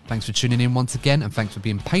 Thanks for tuning in once again, and thanks for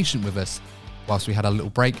being patient with us whilst we had a little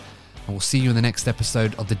break. And we'll see you in the next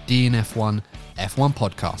episode of the DNF1 F1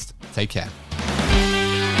 podcast. Take care.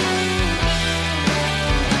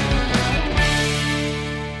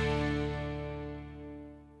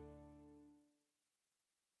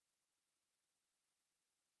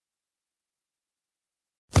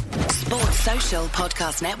 Sports Social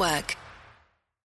Podcast Network.